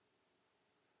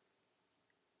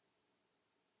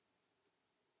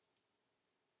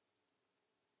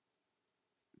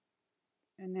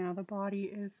 And now the body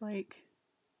is like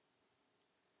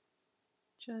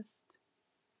just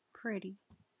pretty.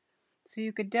 So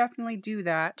you could definitely do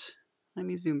that. Let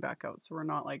me zoom back out so we're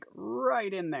not like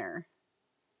right in there.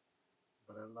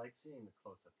 But I like seeing the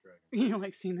close-up dragon. You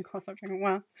like seeing the close-up dragon?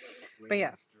 Well, Wingless but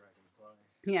yeah. Dragonfly.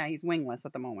 Yeah, he's wingless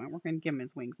at the moment. We're going to give him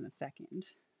his wings in a second.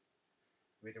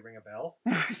 Way to ring a bell?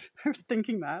 I was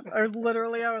thinking that. I was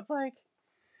like,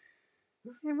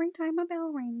 every time a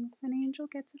bell rings, an angel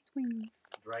gets its wings.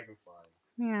 Dragonfly.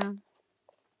 Yeah.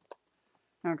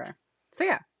 Okay. So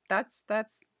yeah, that's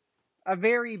a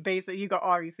very basic. You could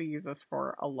obviously use this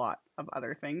for a lot of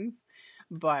other things,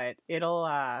 but it'll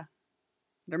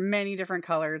there are many different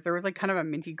colors. There was like kind of a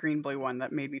minty green blue one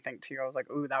that made me think too. I was like,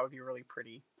 ooh, that would be really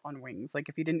pretty on wings. Like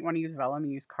if you didn't want to use vellum,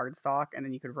 you use cardstock and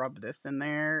then you could rub this in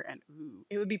there and ooh,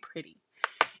 it would be pretty.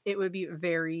 It would be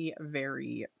very,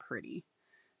 very pretty.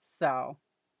 So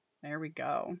there we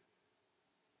go.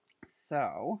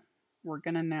 So we're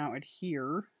gonna now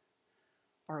adhere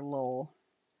our little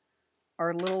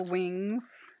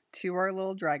wings to our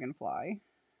little dragonfly.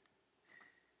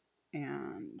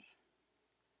 And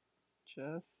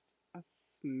just a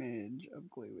smidge of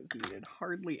glue is needed,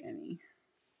 hardly any.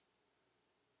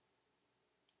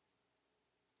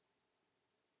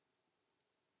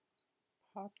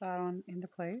 Pop that on into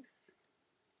place.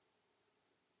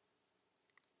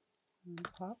 And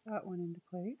pop that one into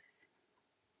place.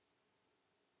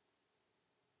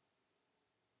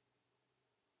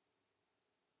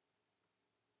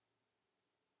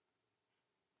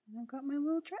 And I've got my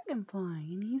little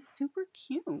dragonfly, and he's super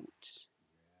cute. Yeah.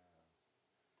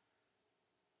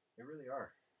 They really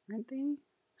are. Aren't they?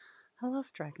 I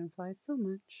love dragonflies so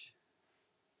much.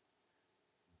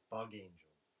 Bug angels.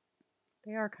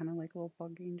 They are kind of like little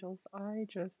bug angels. I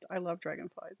love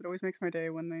dragonflies. It always makes my day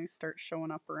when they start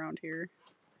showing up around here.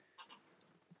 I've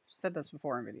said this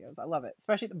before in videos. I love it,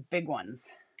 especially the big ones.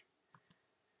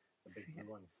 The big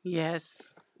blue ones. Yes,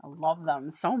 I love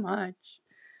them so much.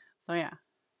 So yeah,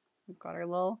 we've got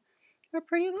our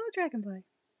pretty little dragonfly.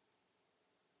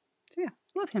 So yeah,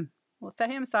 love him. We'll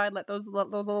set him aside, let those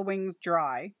little wings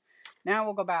dry. Now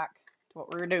we'll go back to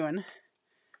what we were doing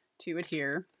to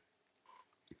adhere.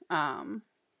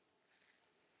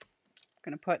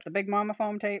 Gonna put the Big Mama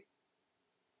foam tape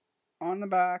on the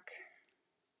back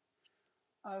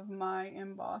of my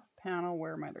embossed panel.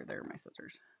 Where am I? There are my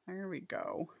scissors. There we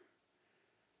go.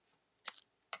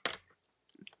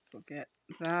 So get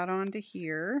that onto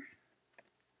here.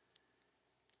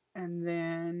 And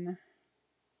then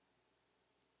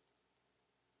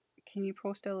can you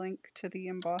post a link to the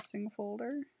embossing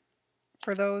folder?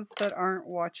 For those that aren't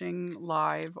watching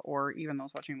live, or even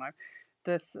those watching live,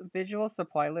 this visual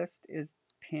supply list is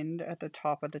pinned at the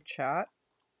top of the chat.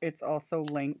 It's also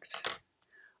linked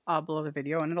below the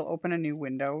video, and it'll open a new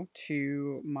window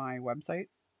to my website.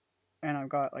 And I've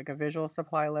got like a visual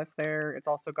supply list there. It's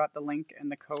also got the link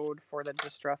and the code for the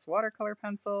distress watercolor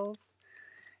pencils.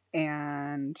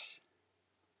 And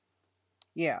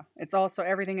yeah, it's also,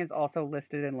 everything is also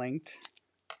listed and linked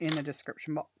in the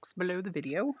description box below the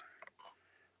video.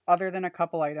 Other than a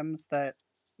couple items that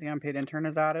the unpaid intern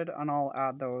has added, and I'll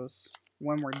add those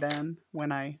when we're done,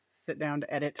 when I sit down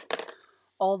to edit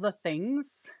all the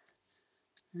things.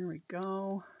 There we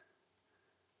go.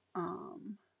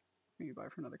 Maybe buy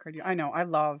for another card. I know, I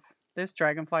love this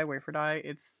Dragonfly wafer die.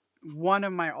 It's one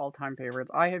of my all-time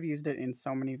favorites. I have used it in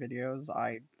so many videos.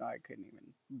 I couldn't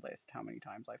even list how many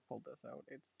times I've pulled this out.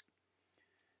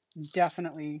 It's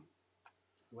definitely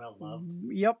well loved.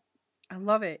 Yep. I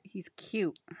love it. He's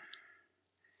cute.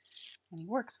 And he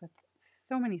works with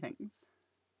so many things.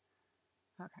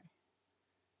 Okay.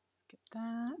 Let's get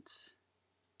that.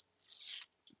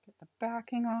 Get the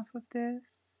backing off of this.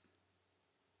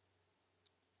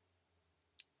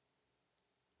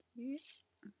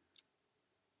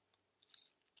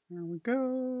 There we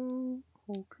go.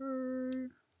 Okay.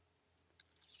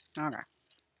 Okay.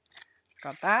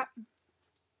 Got that.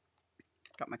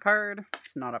 Got my card.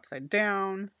 It's not upside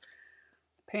down.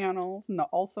 Panels,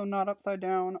 also not upside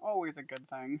down. Always a good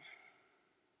thing.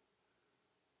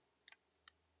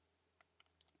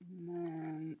 And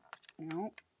then,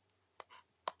 nope.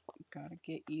 Gotta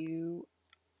get you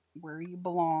where you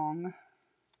belong.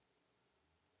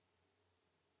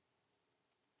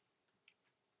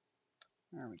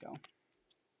 There we go.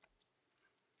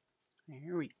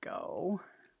 There we go.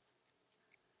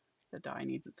 The die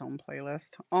needs its own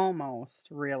playlist. Almost,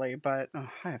 really, but I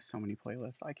have so many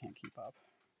playlists. I can't keep up.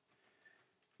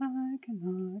 I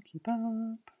cannot keep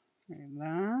up. Sorry,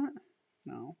 that.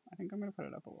 No, I think I'm going to put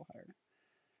it up a little higher.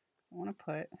 I want to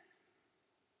put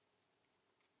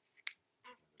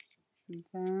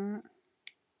that.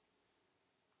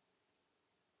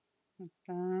 Like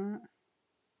that.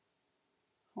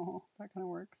 Oh, that kind of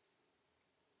works.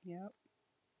 Yep.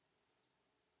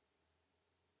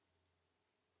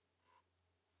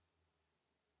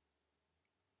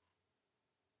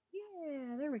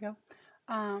 Yeah, there we go.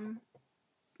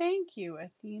 Thank you,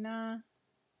 Athena.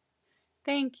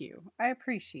 Thank you. I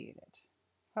appreciate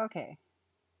it. Okay.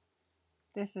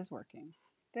 This is working.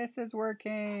 This is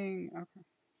working. Okay.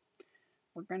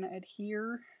 We're going to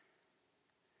adhere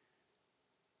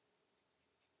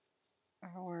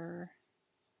our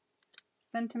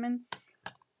sentiments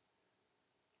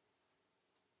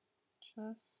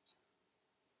just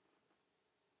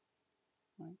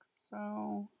like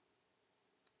so.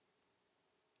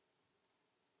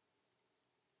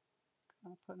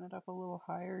 I'm putting it up a little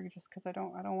higher just because I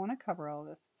don't want to cover all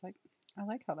this. It's like, I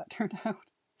like how that turned out.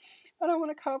 I don't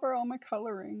want to cover all my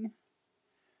coloring.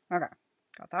 Okay,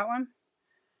 got that one.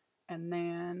 And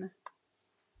then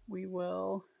we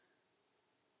will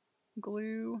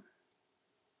glue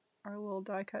our little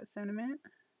die cut sentiment.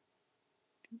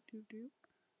 Doop, doop, doop.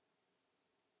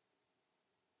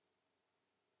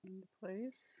 Into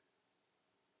place.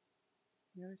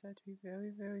 You always have to be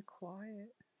very, very quiet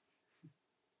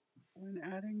when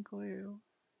adding glue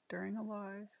during a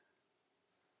live,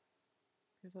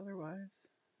 because otherwise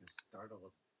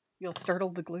you'll startle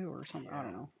the glue or something. Yeah, I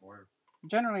don't know. Or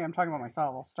generally, I'm talking about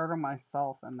myself. I'll startle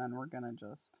myself, and then we're gonna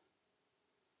just.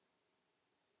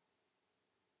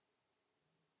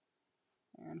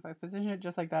 And if I position it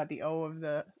just like that, the O of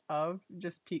the of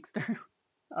just peeks through.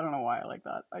 I don't know why I like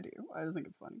that. I do. I just think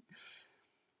it's funny.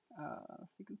 So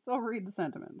you can still read the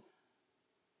sentiment.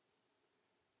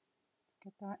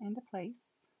 Get that into place.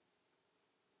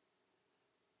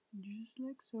 Just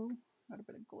like so. Got a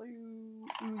bit of glue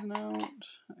oozing out.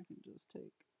 I can just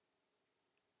take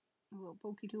a little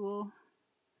pokey tool.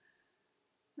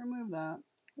 Remove that.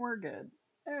 We're good.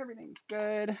 Everything's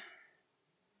good.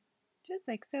 Just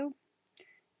like so.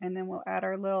 And then we'll add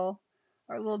our little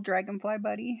dragonfly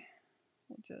buddy.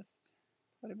 We'll just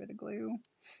put a bit of glue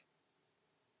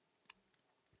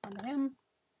onto him.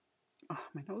 Oh,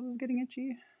 my nose is getting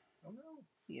itchy. Oh no.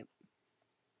 Yep.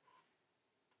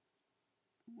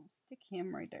 We'll stick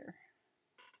him right there.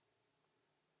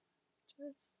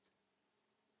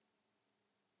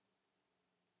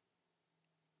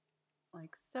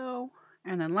 Like so.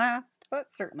 And then last,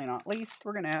 but certainly not least,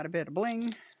 we're going to add a bit of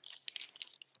bling.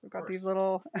 So we've got these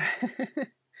little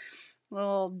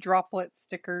little droplet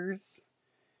stickers,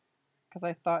 because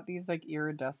I thought these like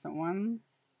iridescent ones.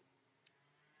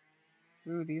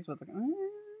 Ooh, these would look.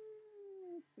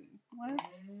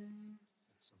 Let's see.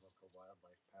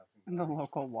 The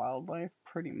local wildlife,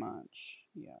 pretty much.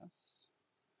 Yes.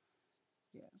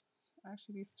 Yes.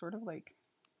 Actually, these sort of like.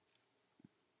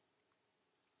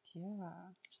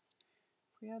 Yeah.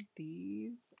 If we had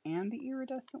these and the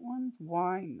iridescent ones,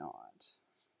 why not?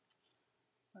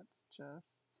 Let's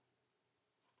just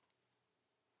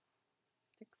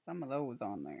stick some of those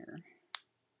on there.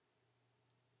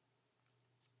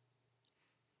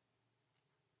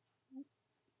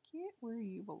 Get where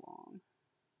you belong.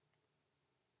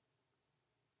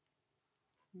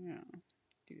 Yeah,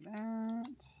 do that.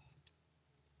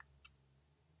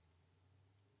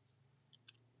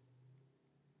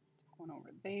 Stick one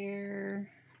over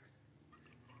there.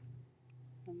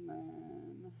 And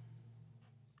then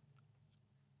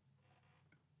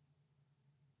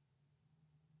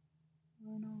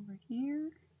one over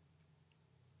here.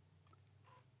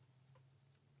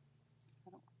 I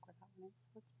don't like where that one is.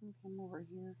 Let's move him over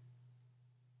here.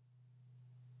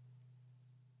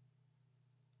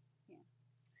 Yeah.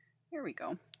 Here we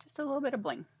go. Just a little bit of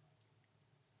bling.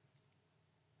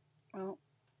 Well,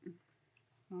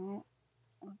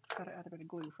 I've got to add a bit of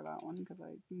glue for that one because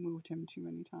I moved him too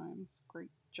many times.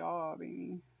 Great job,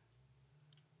 Amy.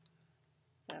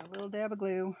 A little dab of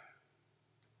glue.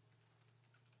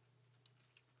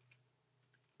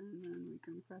 And then we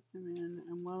can press him in.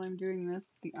 And while I'm doing this,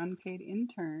 the unpaid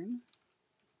intern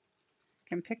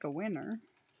can pick a winner.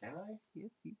 Can I?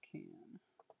 Yes, you can.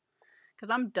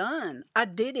 Because I'm done. I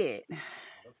did it. That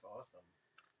looks awesome.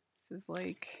 This is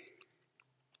like...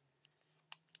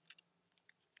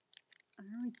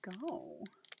 There we go.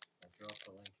 I dropped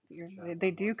the link.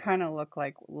 They do kind of look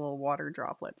like little water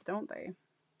droplets, don't they?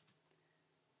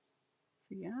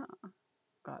 So yeah.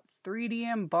 Got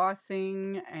 3D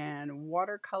embossing and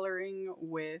watercoloring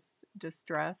with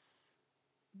distress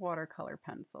watercolor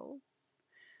pencils.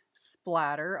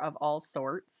 Splatter of all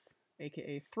sorts,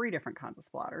 aka 3 different kinds of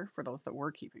splatter for those that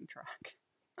were keeping track.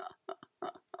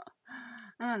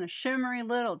 And a shimmery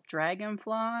little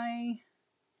dragonfly.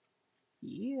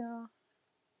 Yeah.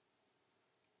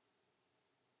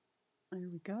 There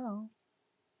we go.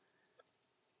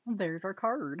 Well, there's our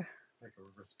card. Like a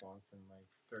response in like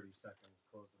 30 seconds.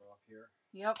 Close it off here.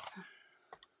 Yep.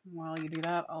 While you do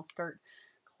that, I'll start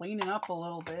cleaning up a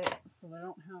little bit so I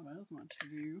don't have as much to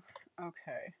do.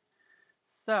 Okay.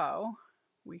 So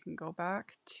we can go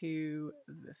back to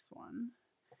this one.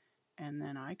 And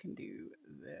then I can do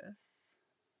this.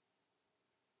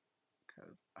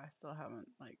 Because I still haven't,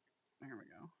 like, there we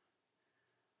go.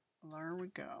 There we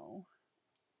go.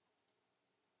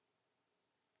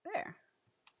 There.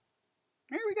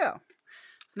 There we go.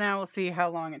 So now we'll see how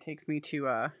long it takes me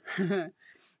to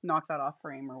knock that off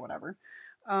frame or whatever.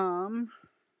 And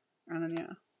then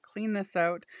yeah, clean this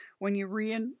out. When you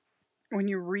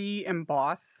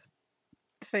re-emboss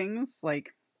things,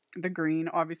 like the green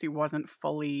obviously wasn't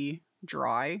fully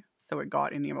dry, so it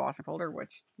got in the embossing folder,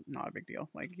 which not a big deal.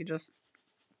 Like you just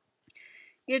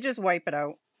wipe it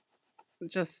out.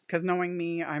 Just because knowing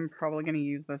me, I'm probably going to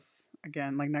use this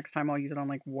again. Like next time I'll use it on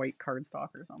like white cardstock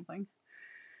or something.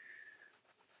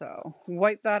 So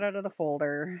wipe that out of the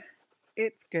folder.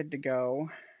 It's good to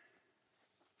go.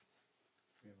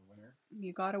 We have a winner.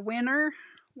 You got a winner.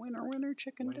 Winner,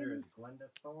 chicken Winner dinner. is Glenda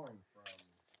Thorne from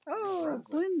Oh,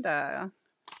 Glenda.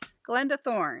 Glenda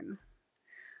Thorne.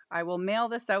 I will mail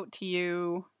this out to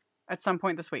you at some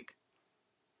point this week.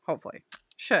 Hopefully.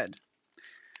 Should.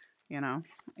 You know,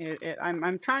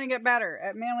 I'm trying to get better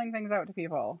at mailing things out to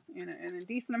people in a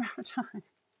decent amount of time.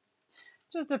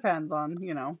 Just depends on,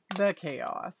 you know, the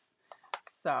chaos.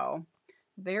 So,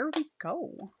 there we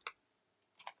go.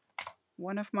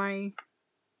 One of my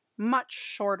much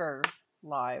shorter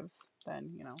lives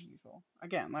than, you know, usual.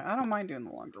 Again, like, I don't mind doing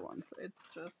the longer ones. It's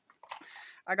just,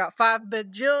 I got 5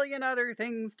 bajillion other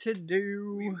things to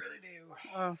do. We really do.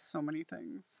 Oh, so many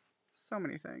things. So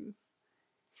many things.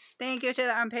 Thank you to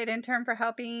the unpaid intern for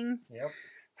helping. Yep.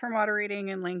 For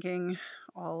moderating and linking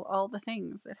all the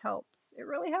things. It helps. It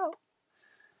really helps.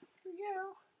 So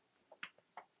yeah.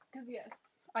 Because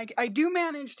yes, I do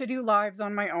manage to do lives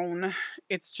on my own.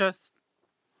 It's just,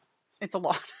 it's a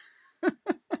lot.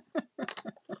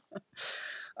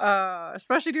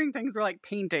 Especially doing things where like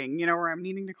painting, you know, where I'm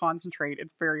needing to concentrate.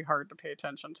 It's very hard to pay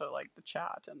attention to like the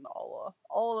chat and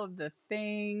all of the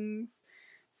things.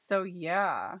 So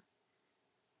yeah,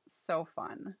 so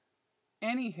fun.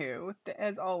 Anywho,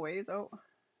 as always,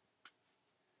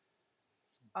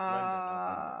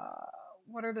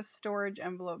 what are the storage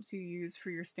envelopes you use for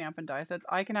your stamp and die sets?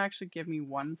 I can actually, give me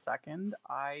 1 second.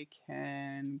 I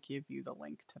can give you the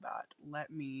link to that.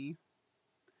 Let me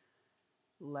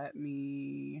link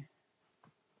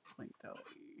that.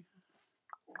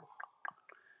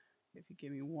 If you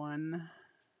give me one,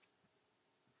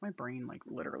 my brain like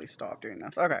literally stopped doing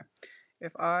this. Okay,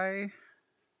 there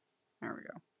we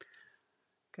go.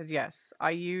 Because yes,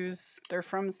 they're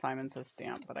from Simon Says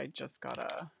Stamp, but I just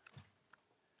gotta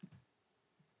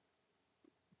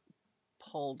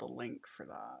pull the link for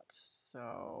that.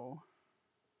 So,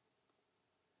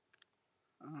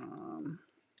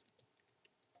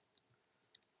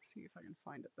 see if I can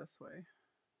find it this way.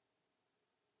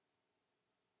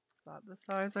 Is that the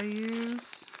size I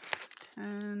use?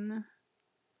 10.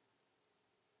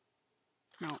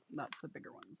 No, that's the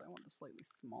bigger ones. I want the slightly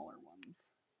smaller ones.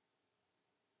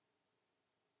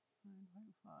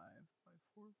 9.5 by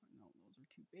 4. No, those are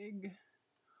too big.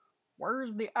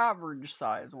 Where's the average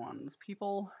size ones,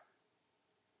 people?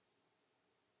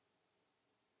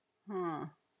 Huh.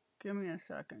 Give me a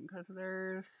second, because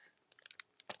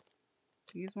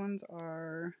these ones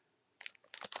are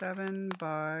 7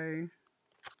 by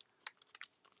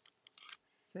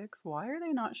 6. Why are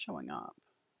they not showing up?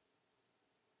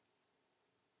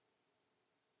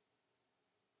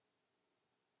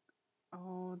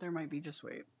 Oh, there might be, just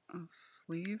wait, a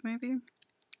sleeve maybe?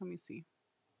 Let me see.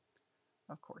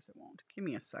 Of course it won't. Give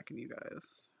me a second, you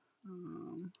guys.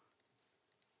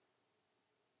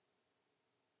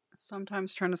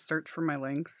 Sometimes trying to search for my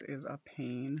links is a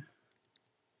pain.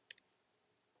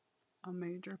 A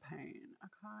major pain.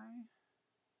 Okay.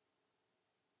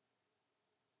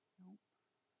 Nope.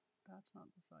 That's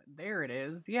not the side. There it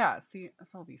is. Yeah, see,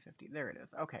 SLB50. There it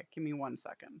is. Okay, give me 1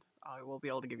 second. I will be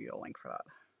able to give you a link for that.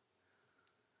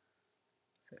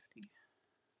 50.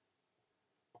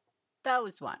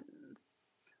 Those ones.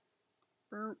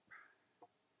 Burp.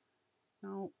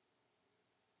 Nope.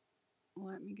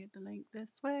 Let me get the link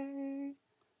this way.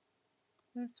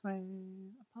 This way.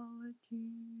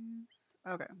 Apologies.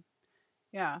 Okay.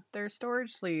 Yeah, they're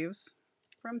storage sleeves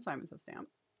from Simon Says Stamp.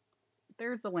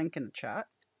 There's the link in the chat.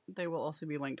 They will also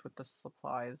be linked with the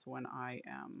supplies when I'm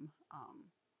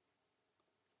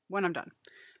done.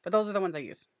 But those are the ones I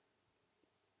use.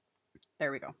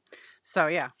 There we go. So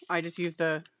yeah, I just use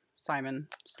the Simon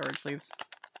storage sleeves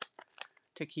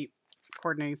to keep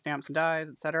coordinating stamps and dies,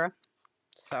 etc.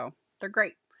 So they're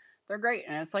great. They're great,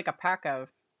 and it's like a pack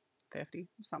of 50,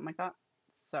 something like that.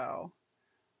 So,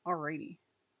 alrighty.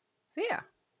 So yeah,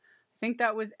 I think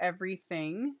that was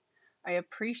everything. I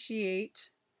appreciate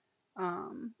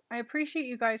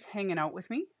you guys hanging out with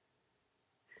me.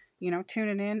 You know,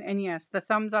 tuning in, and yes, the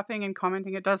thumbs upping and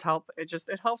commenting, it does help. It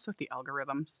helps with the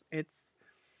algorithms. It's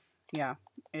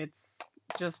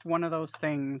just one of those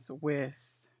things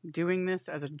with doing this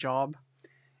as a job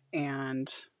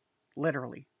and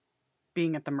literally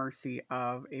being at the mercy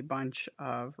of a bunch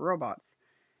of robots.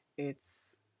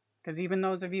 It's because even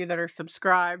those of you that are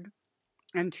subscribed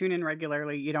and tune in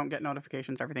regularly, you don't get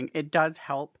notifications, everything. It does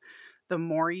help. The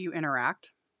more you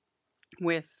interact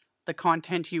with the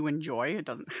content you enjoy, it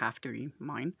doesn't have to be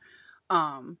mine.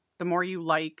 The more you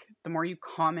like, the more you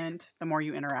comment, the more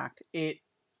you interact, it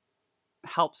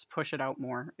helps push it out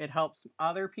more. It helps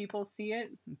other people see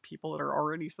it, people that are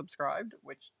already subscribed,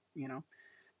 which, you know,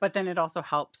 but then it also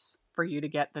helps for you to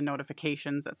get the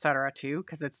notifications, etc. too,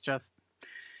 because it's just,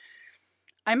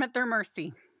 I'm at their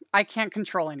mercy. I can't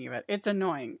control any of it. It's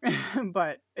annoying,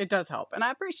 but it does help, and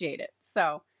I appreciate it.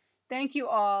 So thank you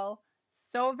all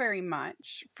so very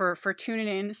much for tuning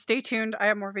in. Stay tuned. I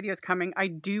have more videos coming. I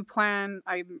do plan,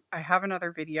 I have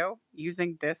another video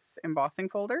using this embossing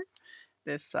folder,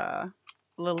 this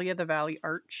Lily of the Valley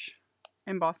Arch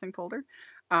embossing folder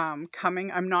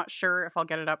coming. I'm not sure if I'll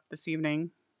get it up this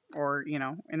evening or, you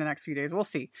know, in the next few days. We'll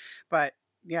see. But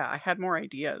yeah, I had more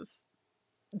ideas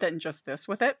than just this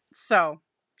with it. So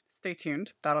stay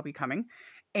tuned. That'll be coming.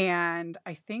 And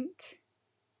I think,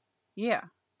 yeah,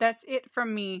 that's it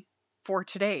from me for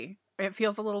today. It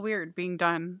feels a little weird being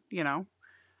done, you know,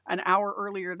 an hour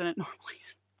earlier than it normally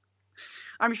is.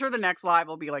 I'm sure the next live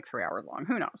will be like 3 hours long.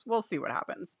 Who knows? We'll see what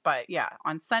happens. But yeah,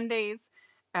 on Sundays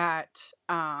at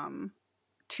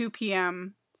 2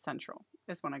 p.m. Central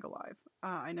is when I go live.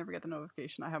 I never get the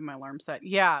notification. I have my alarm set.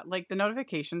 Yeah, like the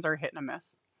notifications are hit and a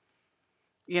miss.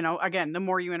 You know, again, the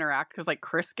more you interact, because like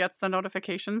Chris gets the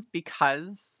notifications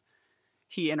because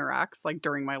he interacts like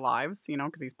during my lives, you know,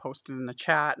 because he's posted in the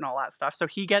chat and all that stuff. So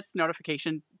he gets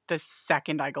notification the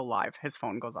second I go live, his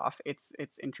phone goes off. It's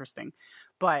interesting.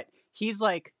 But he's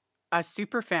like a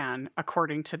super fan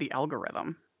according to the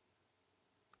algorithm.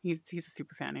 He's a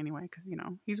super fan anyway, because, you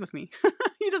know, he's with me.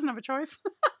 He doesn't have a choice.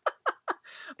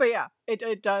 But yeah,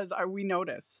 it does. We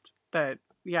noticed that,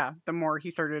 yeah, the more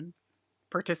he started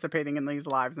participating in these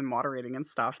lives and moderating and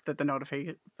stuff, that the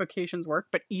notifications work.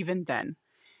 But even then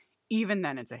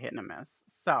it's a hit and a miss.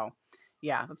 So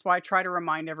yeah, that's why I try to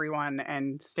remind everyone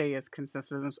and stay as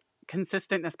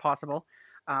consistent as possible.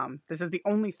 This is the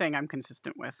only thing I'm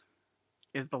consistent with,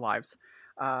 is the lives.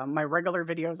 My regular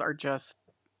videos are just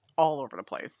all over the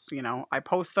place. You know, I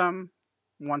post them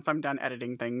once I'm done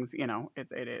editing things. You know, it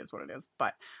is what it is.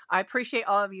 But I appreciate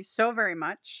all of you so very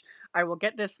much. I will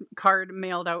get this card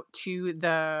mailed out to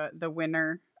the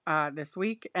winner this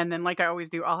week. And then, like I always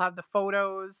do, I'll have the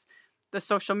photos, the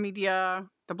social media,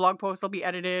 the blog post will be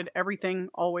edited. Everything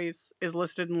always is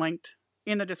listed and linked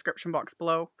in the description box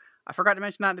below. I forgot to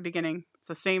mention that at the beginning. It's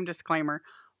the same disclaimer.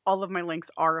 All of my links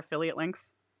are affiliate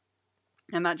links.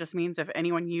 And that just means if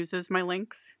anyone uses my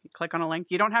links, you click on a link.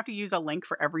 You don't have to use a link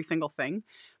for every single thing.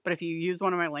 But if you use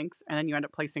one of my links and then you end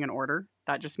up placing an order,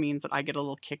 that just means that I get a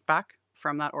little kickback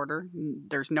from that order.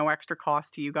 There's no extra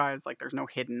cost to you guys. Like, there's no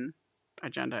hidden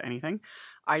agenda, anything.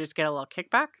 I just get a little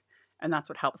kickback. And that's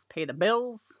what helps pay the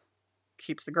bills,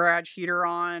 keeps the garage heater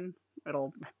on.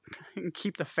 It'll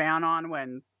keep the fan on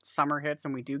when summer hits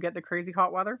and we do get the crazy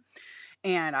hot weather.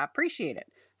 And I appreciate it.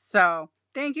 So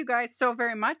thank you guys so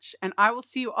very much. And I will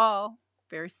see you all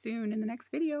very soon in the next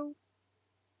video.